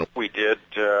Turn On. we did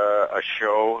a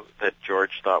show that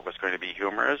George thought was going to be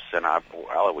humorous, and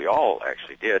we all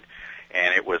actually did,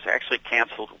 and it was actually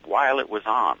canceled while it was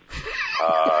on.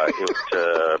 It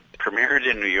was premiered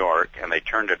in New York, and they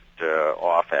turned it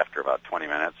off after about 20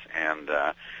 minutes, and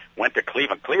went to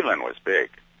Cleveland. Cleveland was big.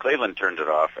 Cleveland turned it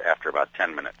off after about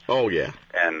 10 minutes. Oh, yeah.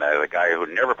 And the guy who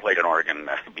never played an organ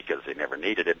because they never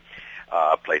needed it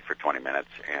played for 20 minutes.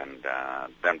 And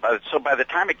then by the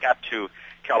time it got to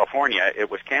California, it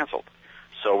was canceled.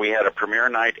 So we had a premiere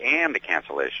night and a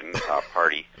cancellation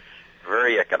party.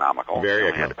 Very economical. Very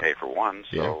economical. We had to economical. pay for one,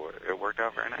 so it worked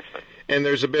out very nicely. And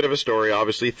there's a bit of a story,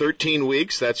 obviously. 13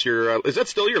 weeks, that's your... is that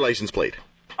still your license plate?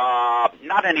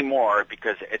 Not anymore,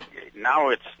 because now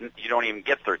you don't even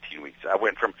get 13 weeks. I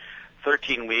went from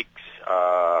 13 weeks,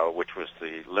 which was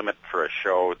the limit for a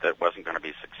show that wasn't going to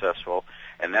be successful,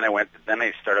 and then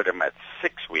they started them at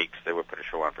 6 weeks. They would put a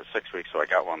show on for 6 weeks, so I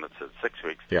got one that said 6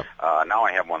 weeks. Yeah. Now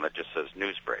I have one that just says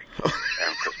news break, and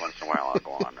because once in a while I'll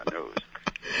go on the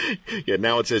news. Yeah,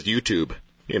 now it says YouTube,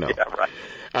 you know. Yeah,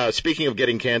 right. Speaking of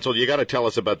getting canceled, you got to tell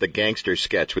us about the gangster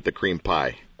sketch with the cream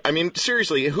pie. I mean,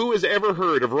 seriously, who has ever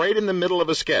heard of right in the middle of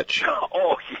a sketch?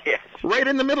 Oh, yes. Right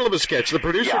in the middle of a sketch, the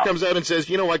producer comes out and says,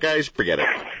 you know what, guys, forget it.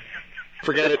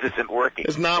 Forget it. This isn't working.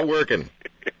 It's not working.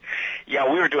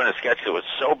 Yeah, we were doing a sketch that was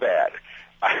so bad.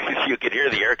 You could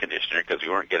hear the air conditioner because we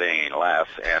weren't getting any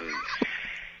laughs, and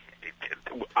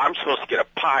I'm supposed to get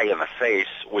a pie in the face,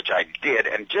 which I did,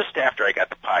 and just after I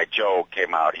got the pie, Joe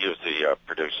came out. He was the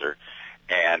producer,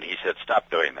 and he said,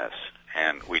 stop doing this.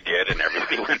 And we did, and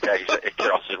everybody went back.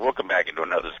 Carol said, we'll come back and do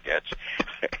another sketch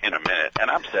in a minute.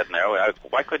 And I'm sitting there,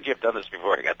 why couldn't you have done this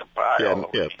before I got the pie?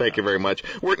 Yeah, thank you very much.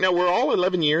 We're all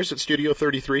 11 years at Studio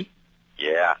 33?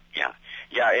 Yeah.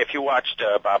 If you watched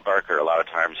Bob Barker, a lot of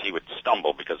times he would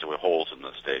stumble because there were holes in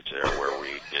the stage there where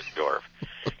we did Dorf.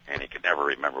 And he could never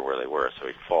remember where they were, so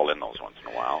he'd fall in those once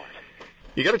in a while.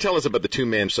 You got to tell us about the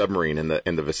two-man submarine and the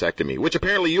vasectomy, which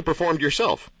apparently you performed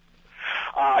yourself.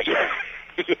 Yeah.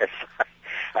 Yes,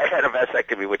 I had a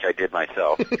vasectomy, which I did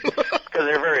myself, because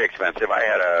they're very expensive. I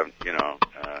had a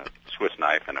Swiss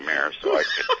knife and a mirror, so I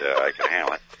could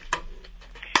handle it.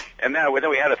 And then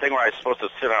we had a thing where I was supposed to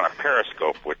sit on a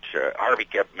periscope, which Harvey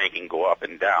kept making go up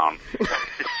and down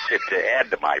to add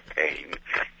to my pain.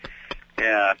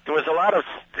 Yeah, there was a lot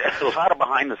of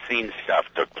behind the scenes stuff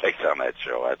took place on that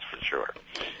show. That's for sure.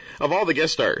 Of all the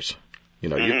guest stars. You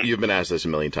know, you've been asked this a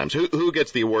million times. Who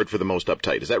gets the award for the most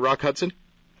uptight? Is that Rock Hudson?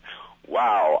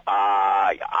 Wow.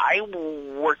 I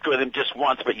worked with him just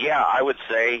once, but yeah, I would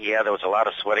say, there was a lot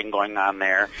of sweating going on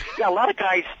there. Yeah, a lot of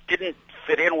guys didn't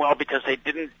fit in well because they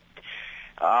didn't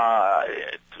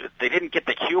get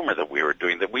the humor that we were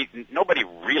doing. Nobody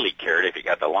really cared if you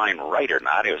got the line right or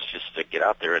not. It was just to get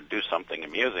out there and do something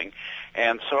amusing.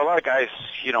 And so a lot of guys,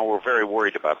 were very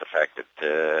worried about the fact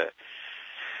that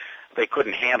they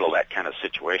couldn't handle that kind of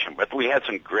situation. But we had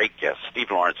some great guests. Steve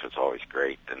Lawrence was always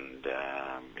great, and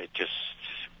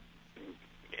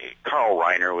Carl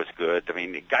Reiner was good. I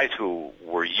mean, guys who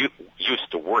were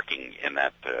used to working in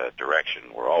that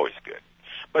direction were always good.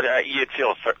 But you'd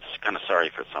feel kind of sorry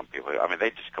for some people. I mean,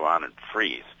 they'd just come on and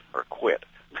freeze or quit.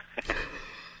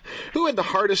 Who had the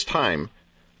hardest time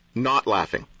not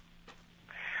laughing?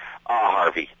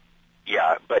 Harvey.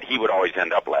 Yeah, but he would always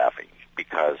end up laughing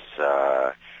because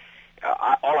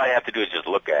all I have to do is just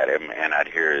look at him, and I'd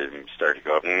hear him start to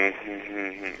go,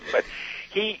 But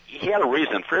he had a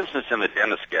reason. For instance, in the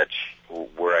dentist sketch,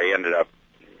 where I ended up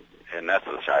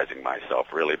anesthetizing myself,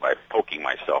 really, by poking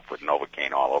myself with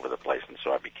Novocaine all over the place, and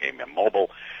so I became immobile,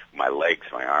 my legs,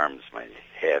 my arms, my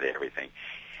head, everything.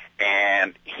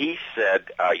 And he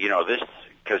said, this,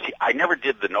 because I never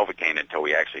did the Novocaine until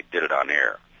we actually did it on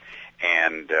air.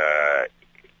 And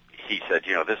he said,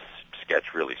 this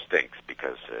sketch really stinks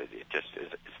because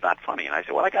it's not funny. And I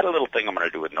said, well, I got a little thing I'm going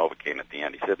to do with Novocaine at the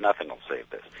end. He said, nothing will save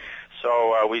this.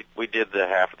 So we did the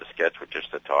half of the sketch with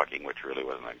just the talking, which really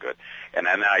wasn't that good. And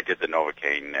then I did the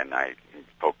Novocaine, and I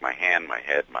poked my hand, my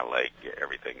head, my leg,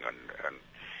 everything, and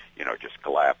just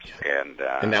collapsed. And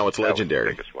now it's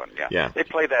legendary. That was the biggest one. Yeah. They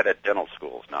play that at dental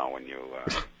schools now when if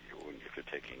you're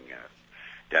taking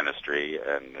dentistry,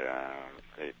 and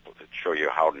they show you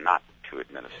how not to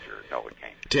administer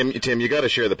Novocaine. Tim, you got to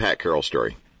share the Pat Carroll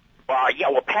story.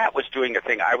 Well, Pat was doing a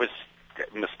thing. I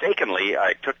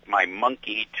took my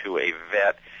monkey to a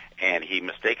vet, and he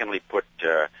mistakenly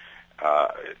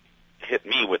hit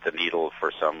me with the needle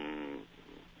for some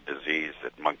disease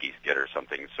that monkeys get or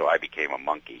something, so I became a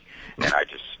monkey, and I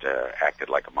just acted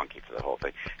like a monkey for the whole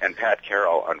thing. And Pat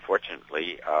Carroll,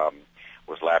 unfortunately,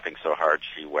 was laughing so hard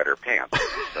she wet her pants.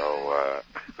 So.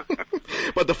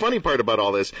 But the funny part about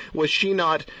all this, was she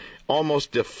not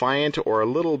almost defiant or a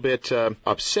little bit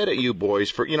upset at you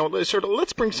boys for, sort of,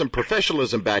 let's bring some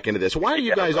professionalism back into this. Why are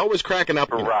you guys always cracking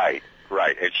up? Right.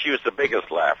 And she was the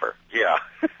biggest laugher. Yeah.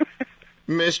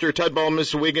 Mr. Tudball,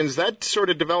 Mr. Wiggins, that sort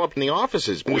of developed in the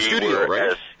offices, in the studio,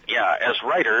 right? As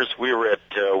writers, we were at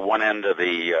one end of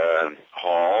the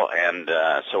hall, and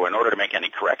so in order to make any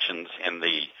corrections in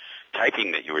the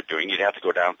typing that you were doing, you'd have to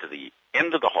go down to the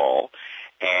end of the hall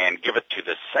and give it to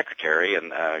the secretary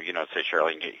and, say,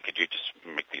 Charlene, could you just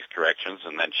make these corrections?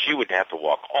 And then she would have to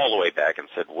walk all the way back and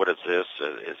said, what is this?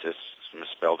 Is this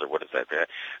misspelled or what is that?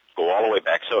 Go all the way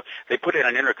back. So they put in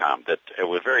an intercom that it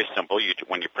was very simple.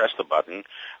 When you press the button,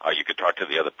 you could talk to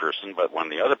the other person, but when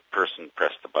the other person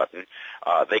pressed the button,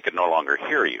 they could no longer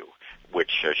hear you,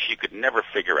 which she could never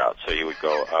figure out. So you would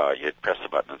go, you'd press the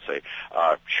button and say,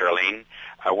 Charlene,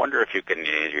 I wonder if you can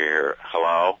hear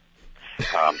hello.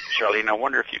 Charlene, I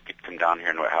wonder if you could come down here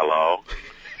and hello.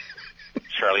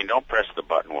 Charlene, don't press the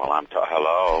button while I'm talking.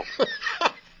 Hello.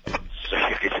 So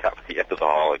you get down to the end of the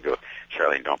hall and go,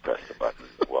 Charlene, don't press the button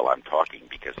while I'm talking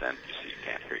because then you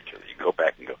can't hear each other. You go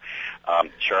back and go,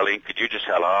 Charlene, could you just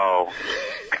hello?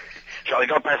 Charlene,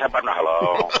 don't press that button.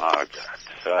 Hello.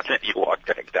 So then you walk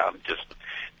back down and just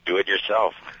do it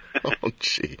yourself. Oh,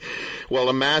 gee. Well,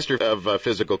 a master of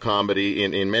physical comedy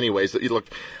in many ways. Look,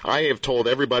 I have told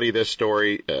everybody this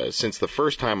story since the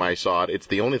first time I saw it. It's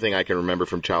the only thing I can remember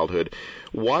from childhood.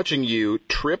 Watching you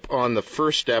trip on the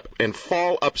first step and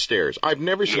fall upstairs. I've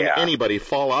never seen anybody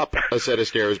fall up a set of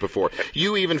stairs before.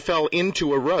 You even fell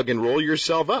into a rug and roll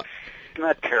yourself up. Isn't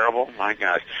that terrible? My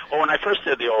gosh. Well, when I first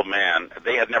did The Old Man,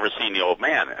 they had never seen The Old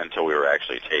Man until we were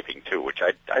actually taping, too, which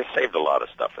I saved a lot of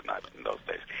stuff in those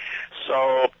days.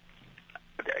 So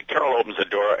Carol opens the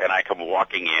door, and I come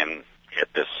walking in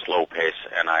at this slow pace,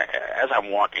 and as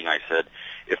I'm walking, I said,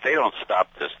 if they don't stop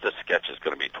this sketch is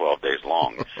going to be 12 days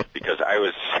long, because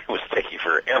it was taking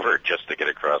forever just to get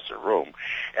across the room.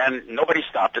 And nobody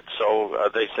stopped it, so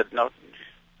they said, no,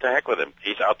 the heck with him.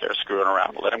 He's out there screwing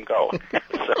around. Let him go.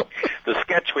 So the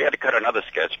sketch, we had to cut another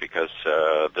sketch because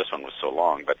this one was so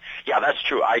long. But, yeah, that's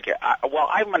true.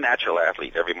 I'm a natural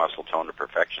athlete, every muscle tone to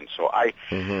perfection. So I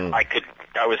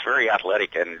was very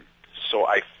athletic, and so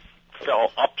I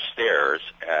fell upstairs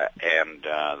and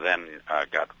then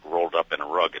got rolled up in a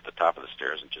rug at the top of the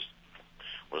stairs and just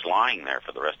was lying there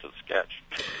for the rest of the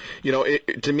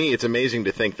sketch. To me, it's amazing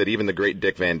to think that even the great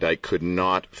Dick Van Dyke could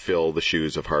not fill the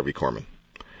shoes of Harvey Korman.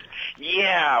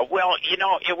 Yeah, well,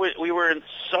 we were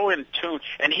so in tune,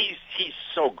 and he's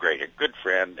so great, a good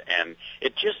friend, and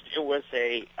it was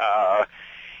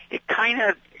it kind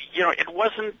of, it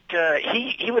wasn't,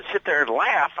 he would sit there and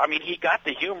laugh. I mean, he got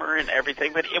the humor and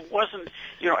everything, but it wasn't,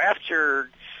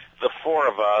 after the four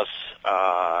of us,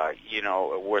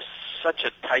 was such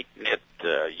a tight-knit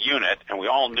unit, and we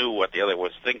all knew what the other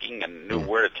was thinking and knew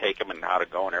where to take him and how to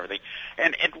go and everything.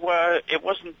 And it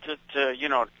wasn't that,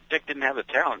 Dick didn't have the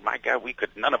talent. My God,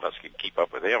 none of us could keep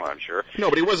up with him, I'm sure. No,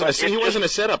 but he wasn't a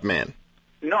setup man.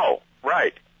 No,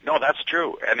 right. No, that's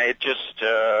true. And it just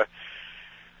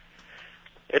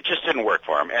didn't work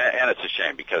for him. And it's a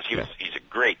shame because he's a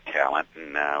great talent,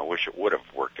 and I wish it would have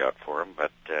worked out for him,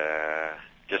 but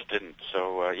just didn't.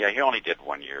 So, he only did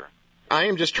 1 year. I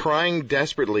am just trying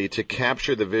desperately to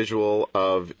capture the visual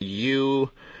of you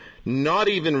not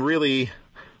even really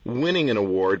winning an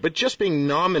award, but just being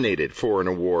nominated for an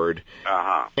award,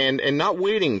 and not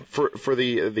waiting for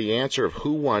the answer of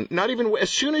who won. Not even as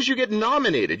soon as you get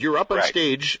nominated, you're up on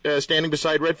stage standing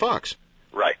beside Red Fox.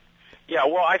 Right. Yeah.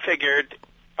 Well, I figured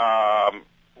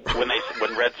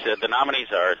when Red said the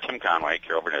nominees are Tim Conway,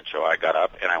 Carol Burnett Show, I got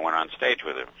up and I went on stage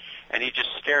with him, and he just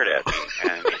stared at me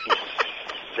and he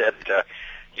said,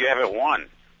 you haven't won.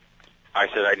 I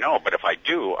said, I know, but if I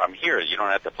do, I'm here. You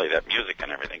don't have to play that music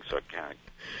and everything, so it kind of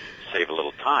save a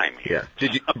little time here.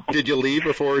 Yeah. Did you leave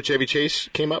before Chevy Chase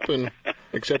came up and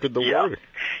accepted the award?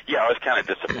 Yeah, I was kind of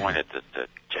disappointed that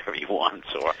Chevy won,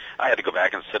 so I had to go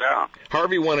back and sit down.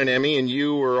 Harvey won an Emmy, and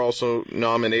you were also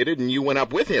nominated, and you went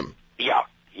up with him. Yeah.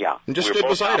 And just we stood were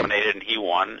both beside nominated, and he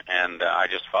won, and I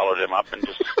just followed him up and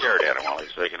just stared at him while he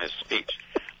was making his speech.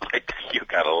 Like, you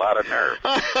got a lot of nerve.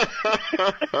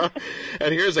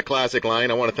 And here's a classic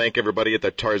line. I want to thank everybody at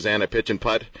the Tarzana Pitch and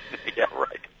Putt. Yeah,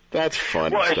 right. That's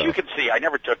fun Well, stuff. as you can see, I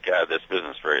never took this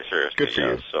business very seriously. Good for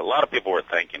you. So a lot of people were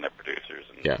thanking the producers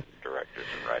and directors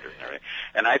and writers and everything.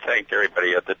 And I thanked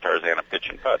everybody at the Tarzana Pitch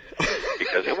and Putt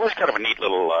because it was kind of a neat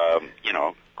little,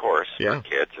 course for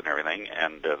kids and everything.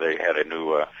 And they had a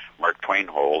new Mark Twain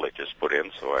hole they just put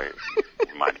in, so I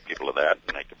reminded people of that.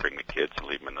 And they could bring the kids and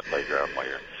leave them in the playground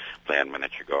playing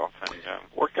miniature golf, and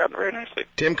worked out very nicely.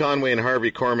 Tim Conway and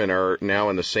Harvey Korman are now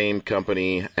in the same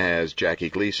company as Jackie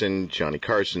Gleason, Johnny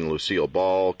Carson, Lucille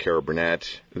Ball, Carol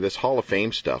Burnett. This Hall of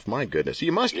Fame stuff, my goodness.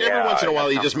 You must, every once in a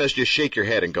while, you just must just shake your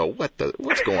head and go,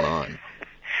 what's going on?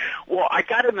 Well, I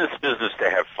got in this business to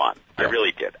have fun. Yeah. I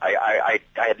really did. I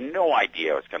had no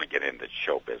idea I was going to get into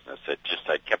show business.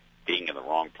 I kept being in the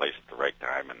wrong place at the right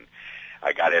time, and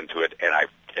I got into it, and I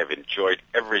have enjoyed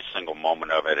every single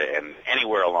moment of it. And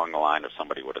anywhere along the line, if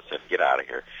somebody would have said, "Get out of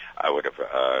here," I would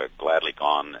have gladly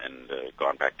gone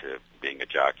gone back to being a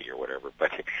jockey or whatever.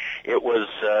 But it was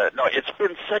it's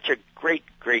been such a great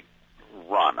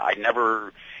run. I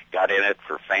never got in it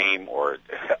for fame, or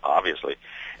obviously,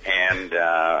 and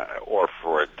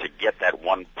or to get that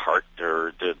one part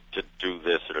or to do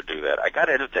this or to do that. I got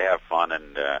in it to have fun,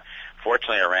 and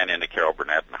fortunately, I ran into Carol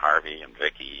Burnett and Harvey and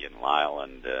Vicky and Lyle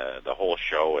and the whole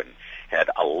show, and had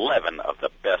 11 of the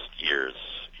best years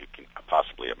you can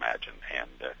possibly imagine.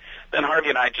 And then Harvey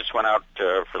and I just went out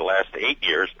for the last 8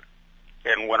 years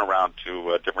and went around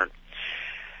to different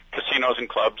casinos and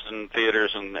clubs and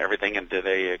theaters and everything, and did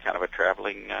a kind of a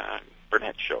traveling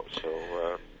Burnett show.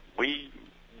 So we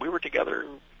were together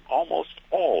almost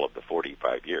all of the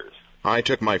 45 years. I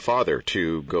took my father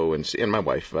to go and see, and my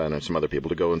wife and some other people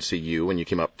to go and see you when you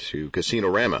came up to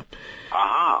Casino-Rama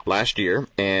last year.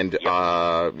 And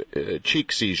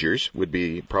cheek seizures would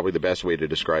be probably the best way to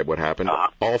describe what happened.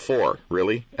 All four,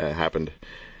 really, happened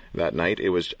that night. It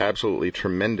was absolutely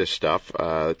tremendous stuff.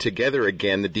 Together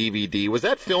Again, the DVD. Was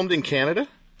that filmed in Canada?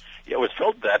 Yeah, it was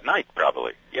filmed that night,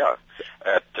 probably. Yeah,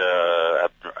 at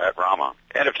Rama.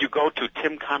 And if you go to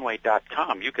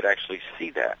timconway.com, you could actually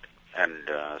see that and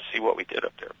see what we did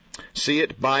up there. See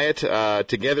it, buy it.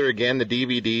 Together Again, the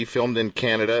DVD, filmed in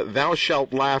Canada. Thou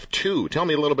Shalt Laugh Too. Tell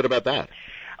me a little bit about that.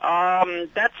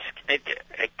 That's a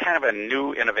kind of a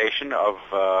new innovation of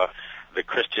the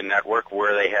Christian Network,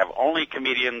 where they have only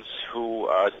comedians who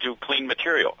do clean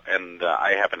material. And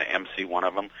I happen to MC one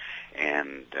of them.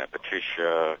 And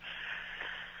Patricia...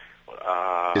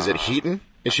 Is it Heaton?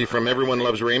 Is she from Everyone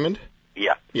Loves Raymond?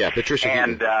 Yeah. Yeah, Patricia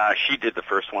Heaton. And she did the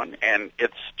first one, and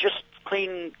it's just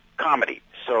clean comedy.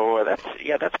 So that's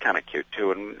kind of cute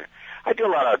too. And I do a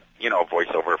lot of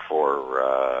voiceover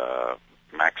for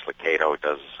Max Licato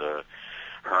does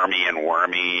Hermie and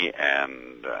Wormy,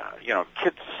 and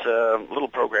kids little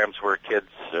programs where kids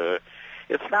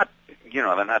it's not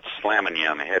they're not slamming you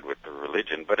on the head with the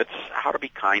religion, but it's how to be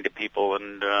kind to people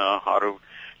and how to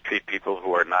treat people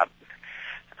who are not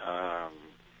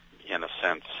in a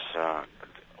sense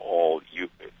all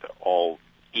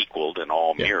equaled and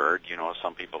all mirrored.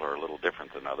 Some people are a little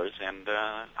different than others, and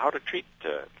how to treat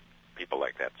people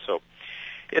like that. So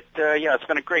it's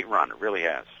been a great run. It really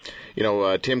has.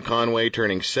 Tim Conway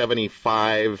turning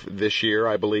 75 this year,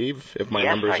 I believe, if my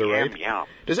numbers are right. Yeah.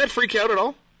 Does that freak you out at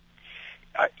all?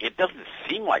 It doesn't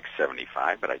seem like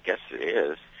 75, but I guess it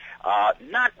is.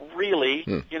 Not really.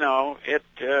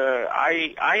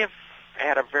 I have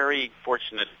had a very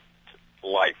fortunate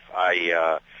life.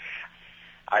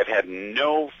 I've had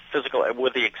no physical,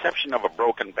 with the exception of a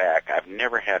broken back, I've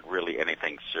never had really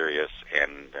anything serious,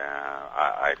 and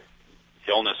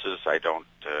illnesses, I don't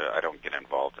get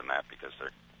involved in that because they're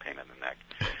a pain in the neck.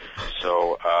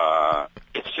 So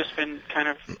it's just been kind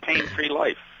of pain-free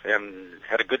life, and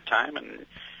had a good time, and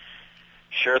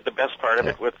shared the best part of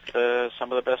it with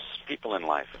some of the best people in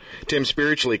life. Tim,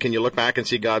 spiritually, can you look back and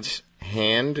see God's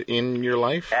hand in your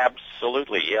life?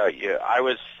 Absolutely, yeah. I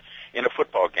was in a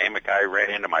football game. A guy ran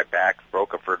into my back,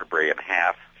 broke a vertebrae in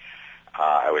half.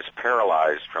 I was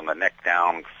paralyzed from the neck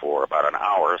down for about an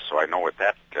hour, so I know what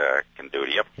that can do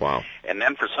to you. Wow. And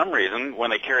then for some reason, when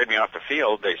they carried me off the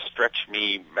field, they stretched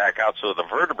me back out so the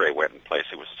vertebrae went in place.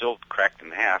 It was still cracked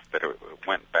in half, but it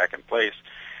went back in place,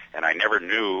 and I never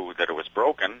knew that it was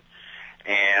broken.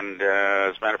 And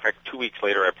as a matter of fact, 2 weeks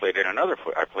later, I played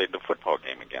the football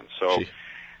game again. So Gee.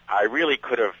 I really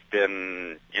could have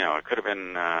been, it could have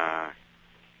been a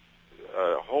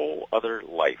whole other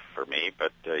life for me.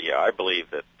 But I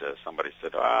believe that somebody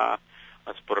said,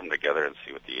 let's put them together and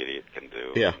see what the idiot can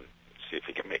do. Yeah. And see if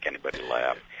he can make anybody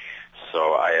laugh.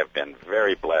 So I have been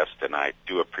very blessed, and I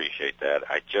do appreciate that.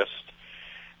 I just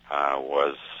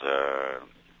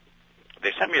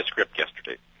they sent me a script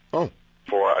yesterday. Oh.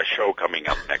 For a show coming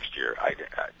up next year.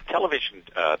 Television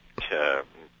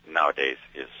nowadays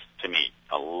is, to me,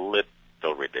 a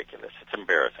little ridiculous. It's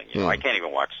embarrassing. I can't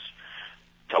even watch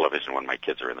television when my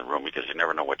kids are in the room because you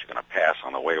never know what you're going to pass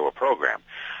on the way to a program.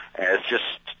 And it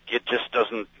just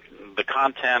doesn't, the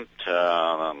content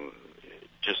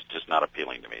just is not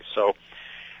appealing to me. So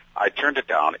I turned it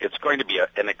down. It's going to be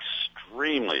an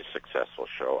extremely successful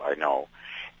show, I know.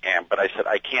 But I said,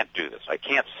 I can't do this. I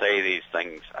can't say these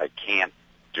things. I can't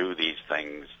do these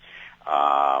things.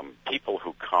 People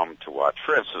who come to watch,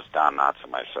 for instance, Don Knotts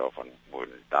and myself, when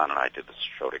Don and I did this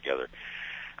show together,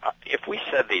 if we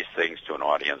said these things to an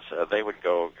audience, they would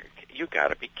go, you got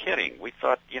to be kidding. We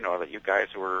thought, that you guys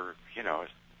were,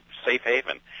 safe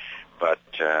haven. But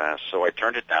so I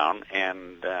turned it down,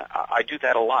 and I do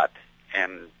that a lot.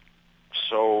 And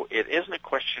so it isn't a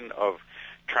question of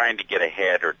trying to get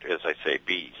ahead or, as I say,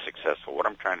 be successful. What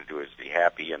I'm trying to do is be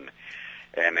happy and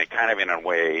kind of in a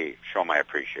way show my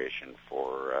appreciation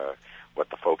for what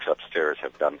the folks upstairs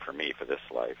have done for me for this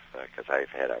life, because I've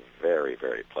had a very,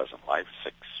 very pleasant life,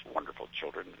 6 wonderful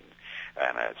children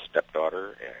and a stepdaughter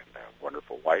and a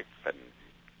wonderful wife and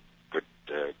good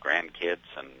grandkids.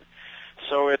 And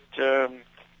so it, I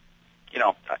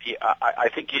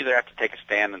think you either have to take a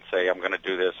stand and say, I'm going to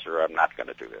do this or I'm not going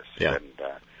to do this. Yeah. And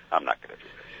I'm not going to do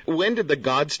this. When did the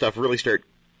God stuff really start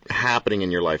happening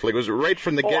in your life? Like, was it right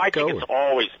from the get-go? I think it's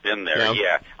always been there,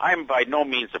 yeah. I'm by no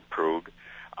means a prude.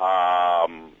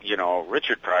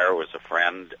 Richard Pryor was a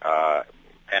friend,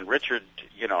 and Richard,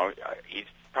 he's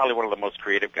probably one of the most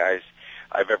creative guys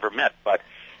I've ever met, but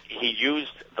he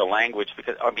used the language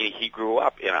because, he grew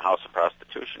up in a house of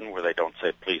prostitution where they don't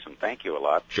say please and thank you a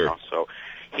lot. Sure. So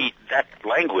that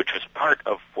language was part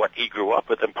of what he grew up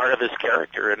with and part of his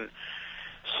character, and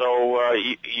so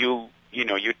you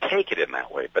take it in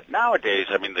that way. But nowadays,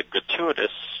 the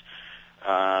gratuitous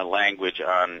language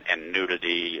and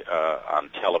nudity on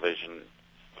television,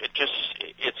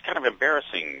 it's kind of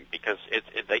embarrassing because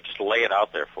they just lay it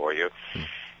out there for you,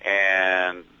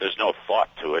 and there's no thought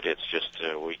to it. It's just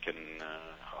we can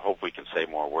hope we can say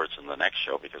more words in the next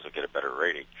show because we'll get a better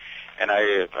rating. And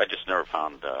I just never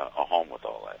found a home with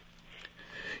all that.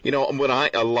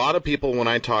 A lot of people, when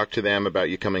I talk to them about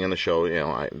you coming on the show,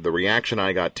 the reaction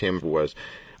I got, Tim, was,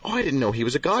 I didn't know he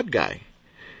was a God guy.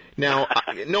 Now,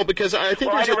 no, because I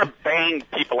think I never banged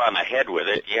people on the head with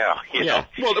it. Yeah.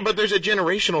 Well, but there's a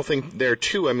generational thing there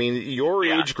too. Your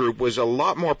age group was a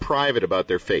lot more private about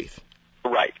their faith.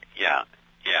 Right. Yeah.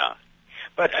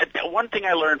 But one thing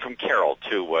I learned from Carol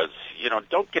too was,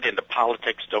 don't get into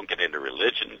politics, don't get into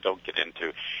religion, don't get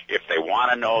into, if they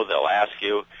want to know, they'll ask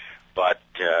you. But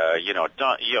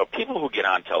people who get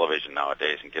on television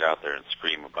nowadays and get out there and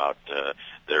scream about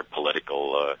their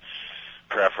political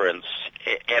preference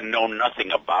and know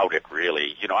nothing about it,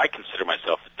 really. I consider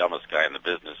myself the dumbest guy in the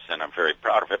business, and I'm very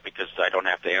proud of it because I don't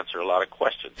have to answer a lot of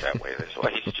questions that way. So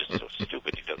he's just so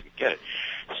stupid he doesn't get it.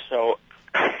 So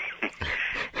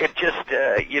it just,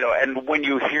 and when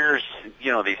you hear,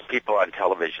 these people on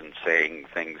television saying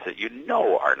things that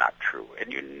are not true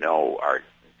and are,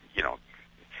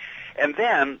 and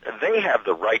then they have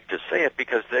the right to say it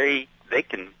because they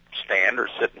can stand or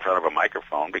sit in front of a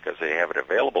microphone because they have it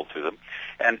available to them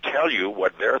and tell you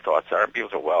what their thoughts are. And people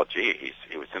say, well, gee,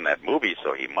 he was in that movie,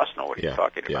 so he must know what he's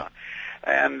talking about.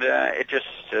 And it just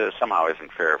somehow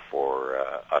isn't fair for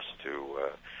us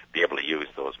to be able to use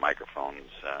those microphones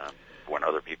when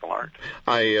other people aren't.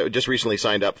 I just recently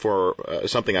signed up for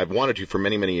something I've wanted to for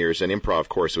many, many years, an improv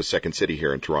course with Second City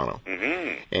here in Toronto. Mm-hmm.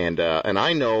 And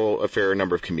I know a fair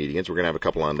number of comedians. We're going to have a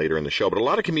couple on later in the show, but a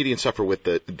lot of comedians suffer with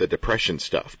the depression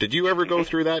stuff. Did you ever go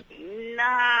through that?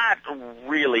 Not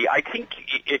really. I think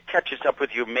it catches up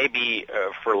with you maybe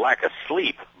for lack of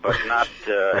sleep, but not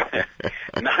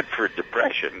not for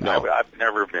depression. No. I've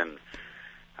never been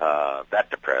that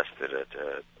depressed at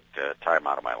a time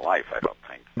out of my life, I don't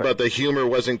think. But the humor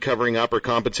wasn't covering up or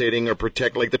compensating or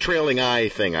protect, like the trailing eye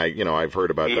thing. I've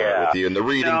heard about that with you, and the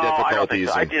reading difficulties.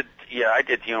 I don't think so. I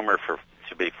did humor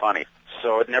to be funny,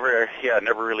 so it never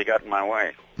really got in my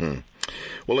way.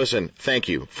 Well, listen, thank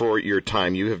you for your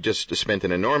time. You have just spent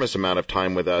an enormous amount of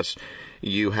time with us.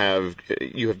 You have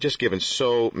just given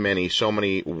so many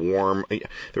warm. There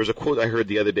was a quote I heard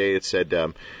the other day. It said,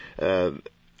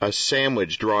 "A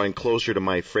sandwich drawing closer to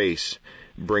my face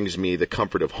brings me the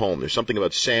comfort of home." There's something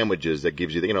about sandwiches that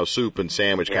gives you, soup and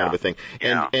sandwich kind of a thing.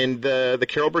 And the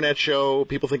Carol Burnett Show,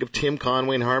 people think of Tim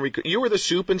Conway and Harvey. You were the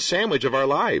soup and sandwich of our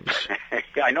lives.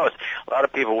 Yeah, I know. A lot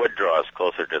of people would draw us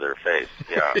closer to their face.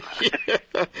 Yeah.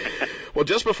 Well,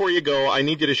 just before you go, I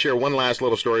need you to share one last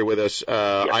little story with us.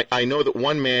 I know that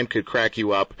one man could crack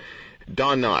you up.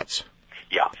 Don Knotts.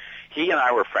 Yeah. He and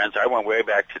I were friends. I went way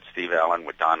back to Steve Allen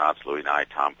with Don Knotts, Louis Nye,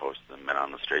 Tom Post, the Men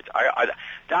on the Streets.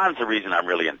 Don's the reason I'm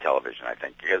really in television, I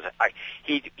think, because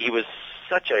he was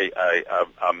such a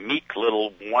meek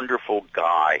little wonderful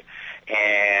guy,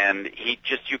 and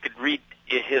you could read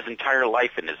his entire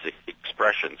life in his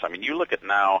expressions. You look at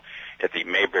now at the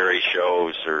Mayberry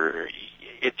shows, or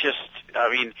it just,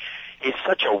 He's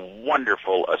such a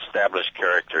wonderful, established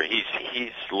character.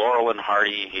 He's Laurel and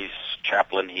Hardy. He's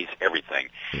Chaplin. He's everything.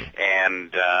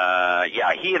 And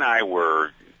he and I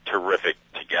were terrific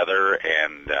together.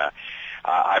 And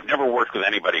I've never worked with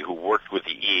anybody who worked with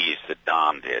the ease that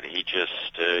Don did. He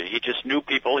just knew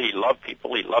people. He loved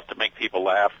people. He loved to make people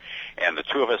laugh. And the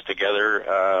two of us together,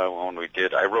 when we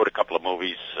did, I wrote a couple of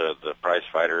movies, The Prize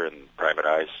Fighter and Private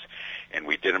Eyes, and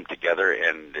we did them together,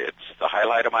 and it's the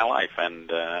highlight of my life.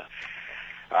 And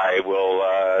I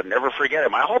will never forget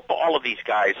him. I hope all of these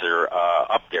guys are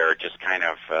up there just kind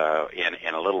of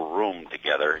in a little room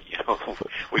together. You know,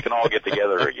 we can all get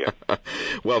together again.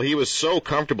 Well, he was so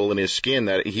comfortable in his skin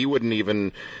that he wouldn't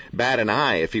even bat an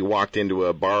eye if he walked into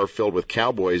a bar filled with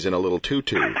cowboys in a little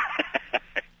tutu.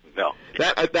 No.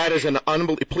 That is an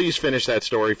unbelievable. Please finish that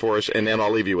story for us, and then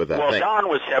I'll leave you with that. Well, Don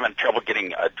was having trouble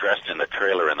getting dressed in the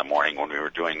trailer in the morning when we were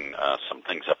doing some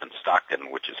things up in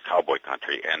Stockton, which is cowboy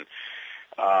country, and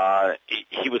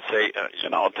he would say,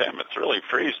 Tim, it's really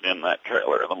freezing in that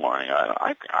trailer in the morning.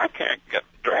 I can't get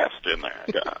dressed in there.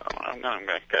 I'm going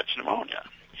to catch pneumonia.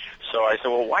 So I said,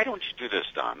 well, why don't you do this,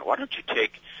 Don? Why don't you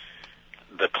take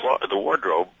the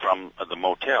wardrobe from the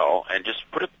motel and just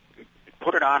put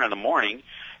it on in the morning,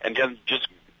 and then just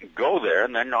go there,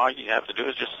 and then all you have to do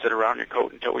is just sit around your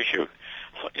coat until we shoot.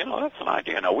 So, that's an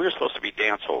idea. Now, we were supposed to be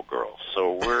dance hall girls,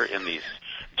 so we're in these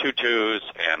tutus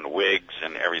and wigs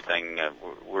and everything.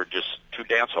 We're just two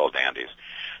dance hall dandies.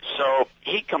 So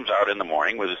he comes out in the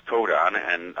morning with his coat on,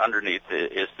 and underneath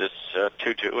is this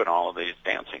tutu and all of these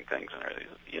dancing things. And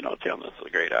Tim, this is a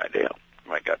great idea.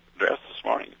 I got dressed this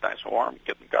morning. It's nice and warm.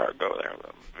 Get in the car, go there.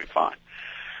 It'll be fine.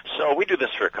 So we do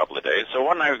this for a couple of days. So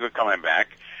one night we were coming back.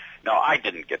 No, I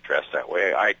didn't get dressed that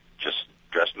way. I just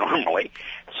dressed normally.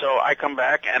 So I come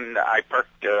back, and I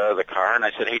parked the car, and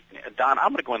I said, hey, Don, I'm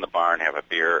going to go in the bar and have a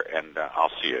beer, and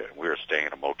I'll see you. We were staying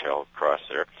in a motel across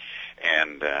there,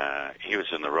 and he was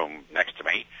in the room next to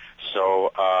me.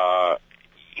 So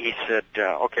he said,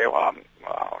 okay, well,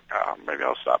 maybe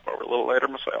I'll stop over a little later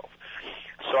myself.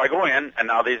 So I go in, and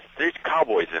now these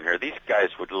cowboys in here, these guys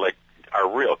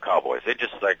are real cowboys. They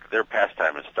just their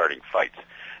pastime is starting fights.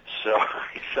 So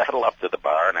I saddle up to the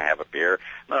bar, and I have a beer.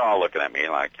 They're all looking at me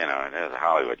like, there's a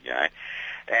Hollywood guy.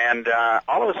 And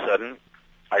all of a sudden,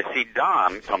 I see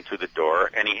Don come through the door,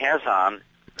 and he has on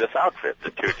this outfit, the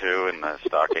tutu and the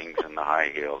stockings and the high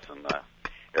heels and the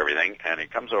everything. And he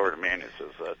comes over to me, and he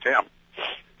says, Tim,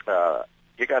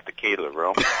 you got the key to the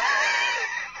room? And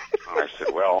I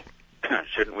said, well,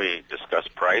 shouldn't we discuss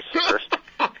price first?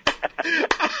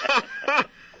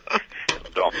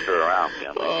 Don't screw around,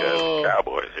 man. Like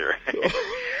cowboys here.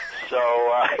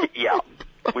 So,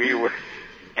 we were...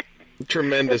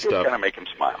 Tremendous stuff. Kind of make him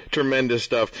smile. Tremendous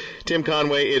stuff. Tim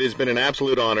Conway, it has been an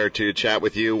absolute honor to chat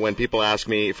with you. When people ask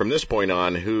me from this point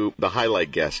on who the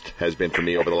highlight guest has been for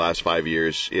me over the last 5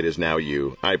 years, it is now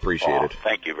you. I appreciate it.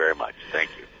 Thank you very much. Thank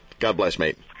you. God bless,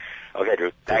 mate. Okay,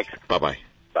 Drew. Thanks. Bye-bye.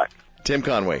 Bye. Tim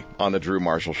Conway on the Drew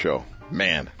Marshall Show.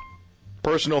 Man,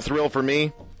 personal thrill for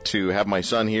me to have my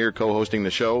son here co-hosting the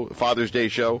show, Father's Day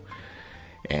show,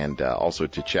 and also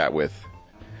to chat with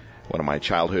one of my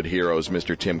childhood heroes,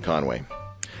 Mr. Tim Conway.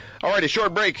 All right, a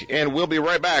short break, and we'll be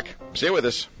right back. Stay with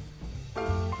us.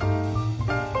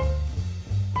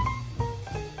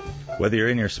 Whether you're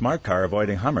in your smart car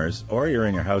avoiding Hummers or you're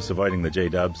in your house avoiding the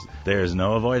J-Dubs, there's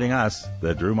no avoiding us,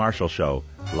 the Drew Marshall Show,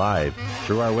 live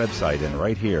through our website and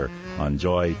right here on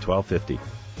Joy 1250.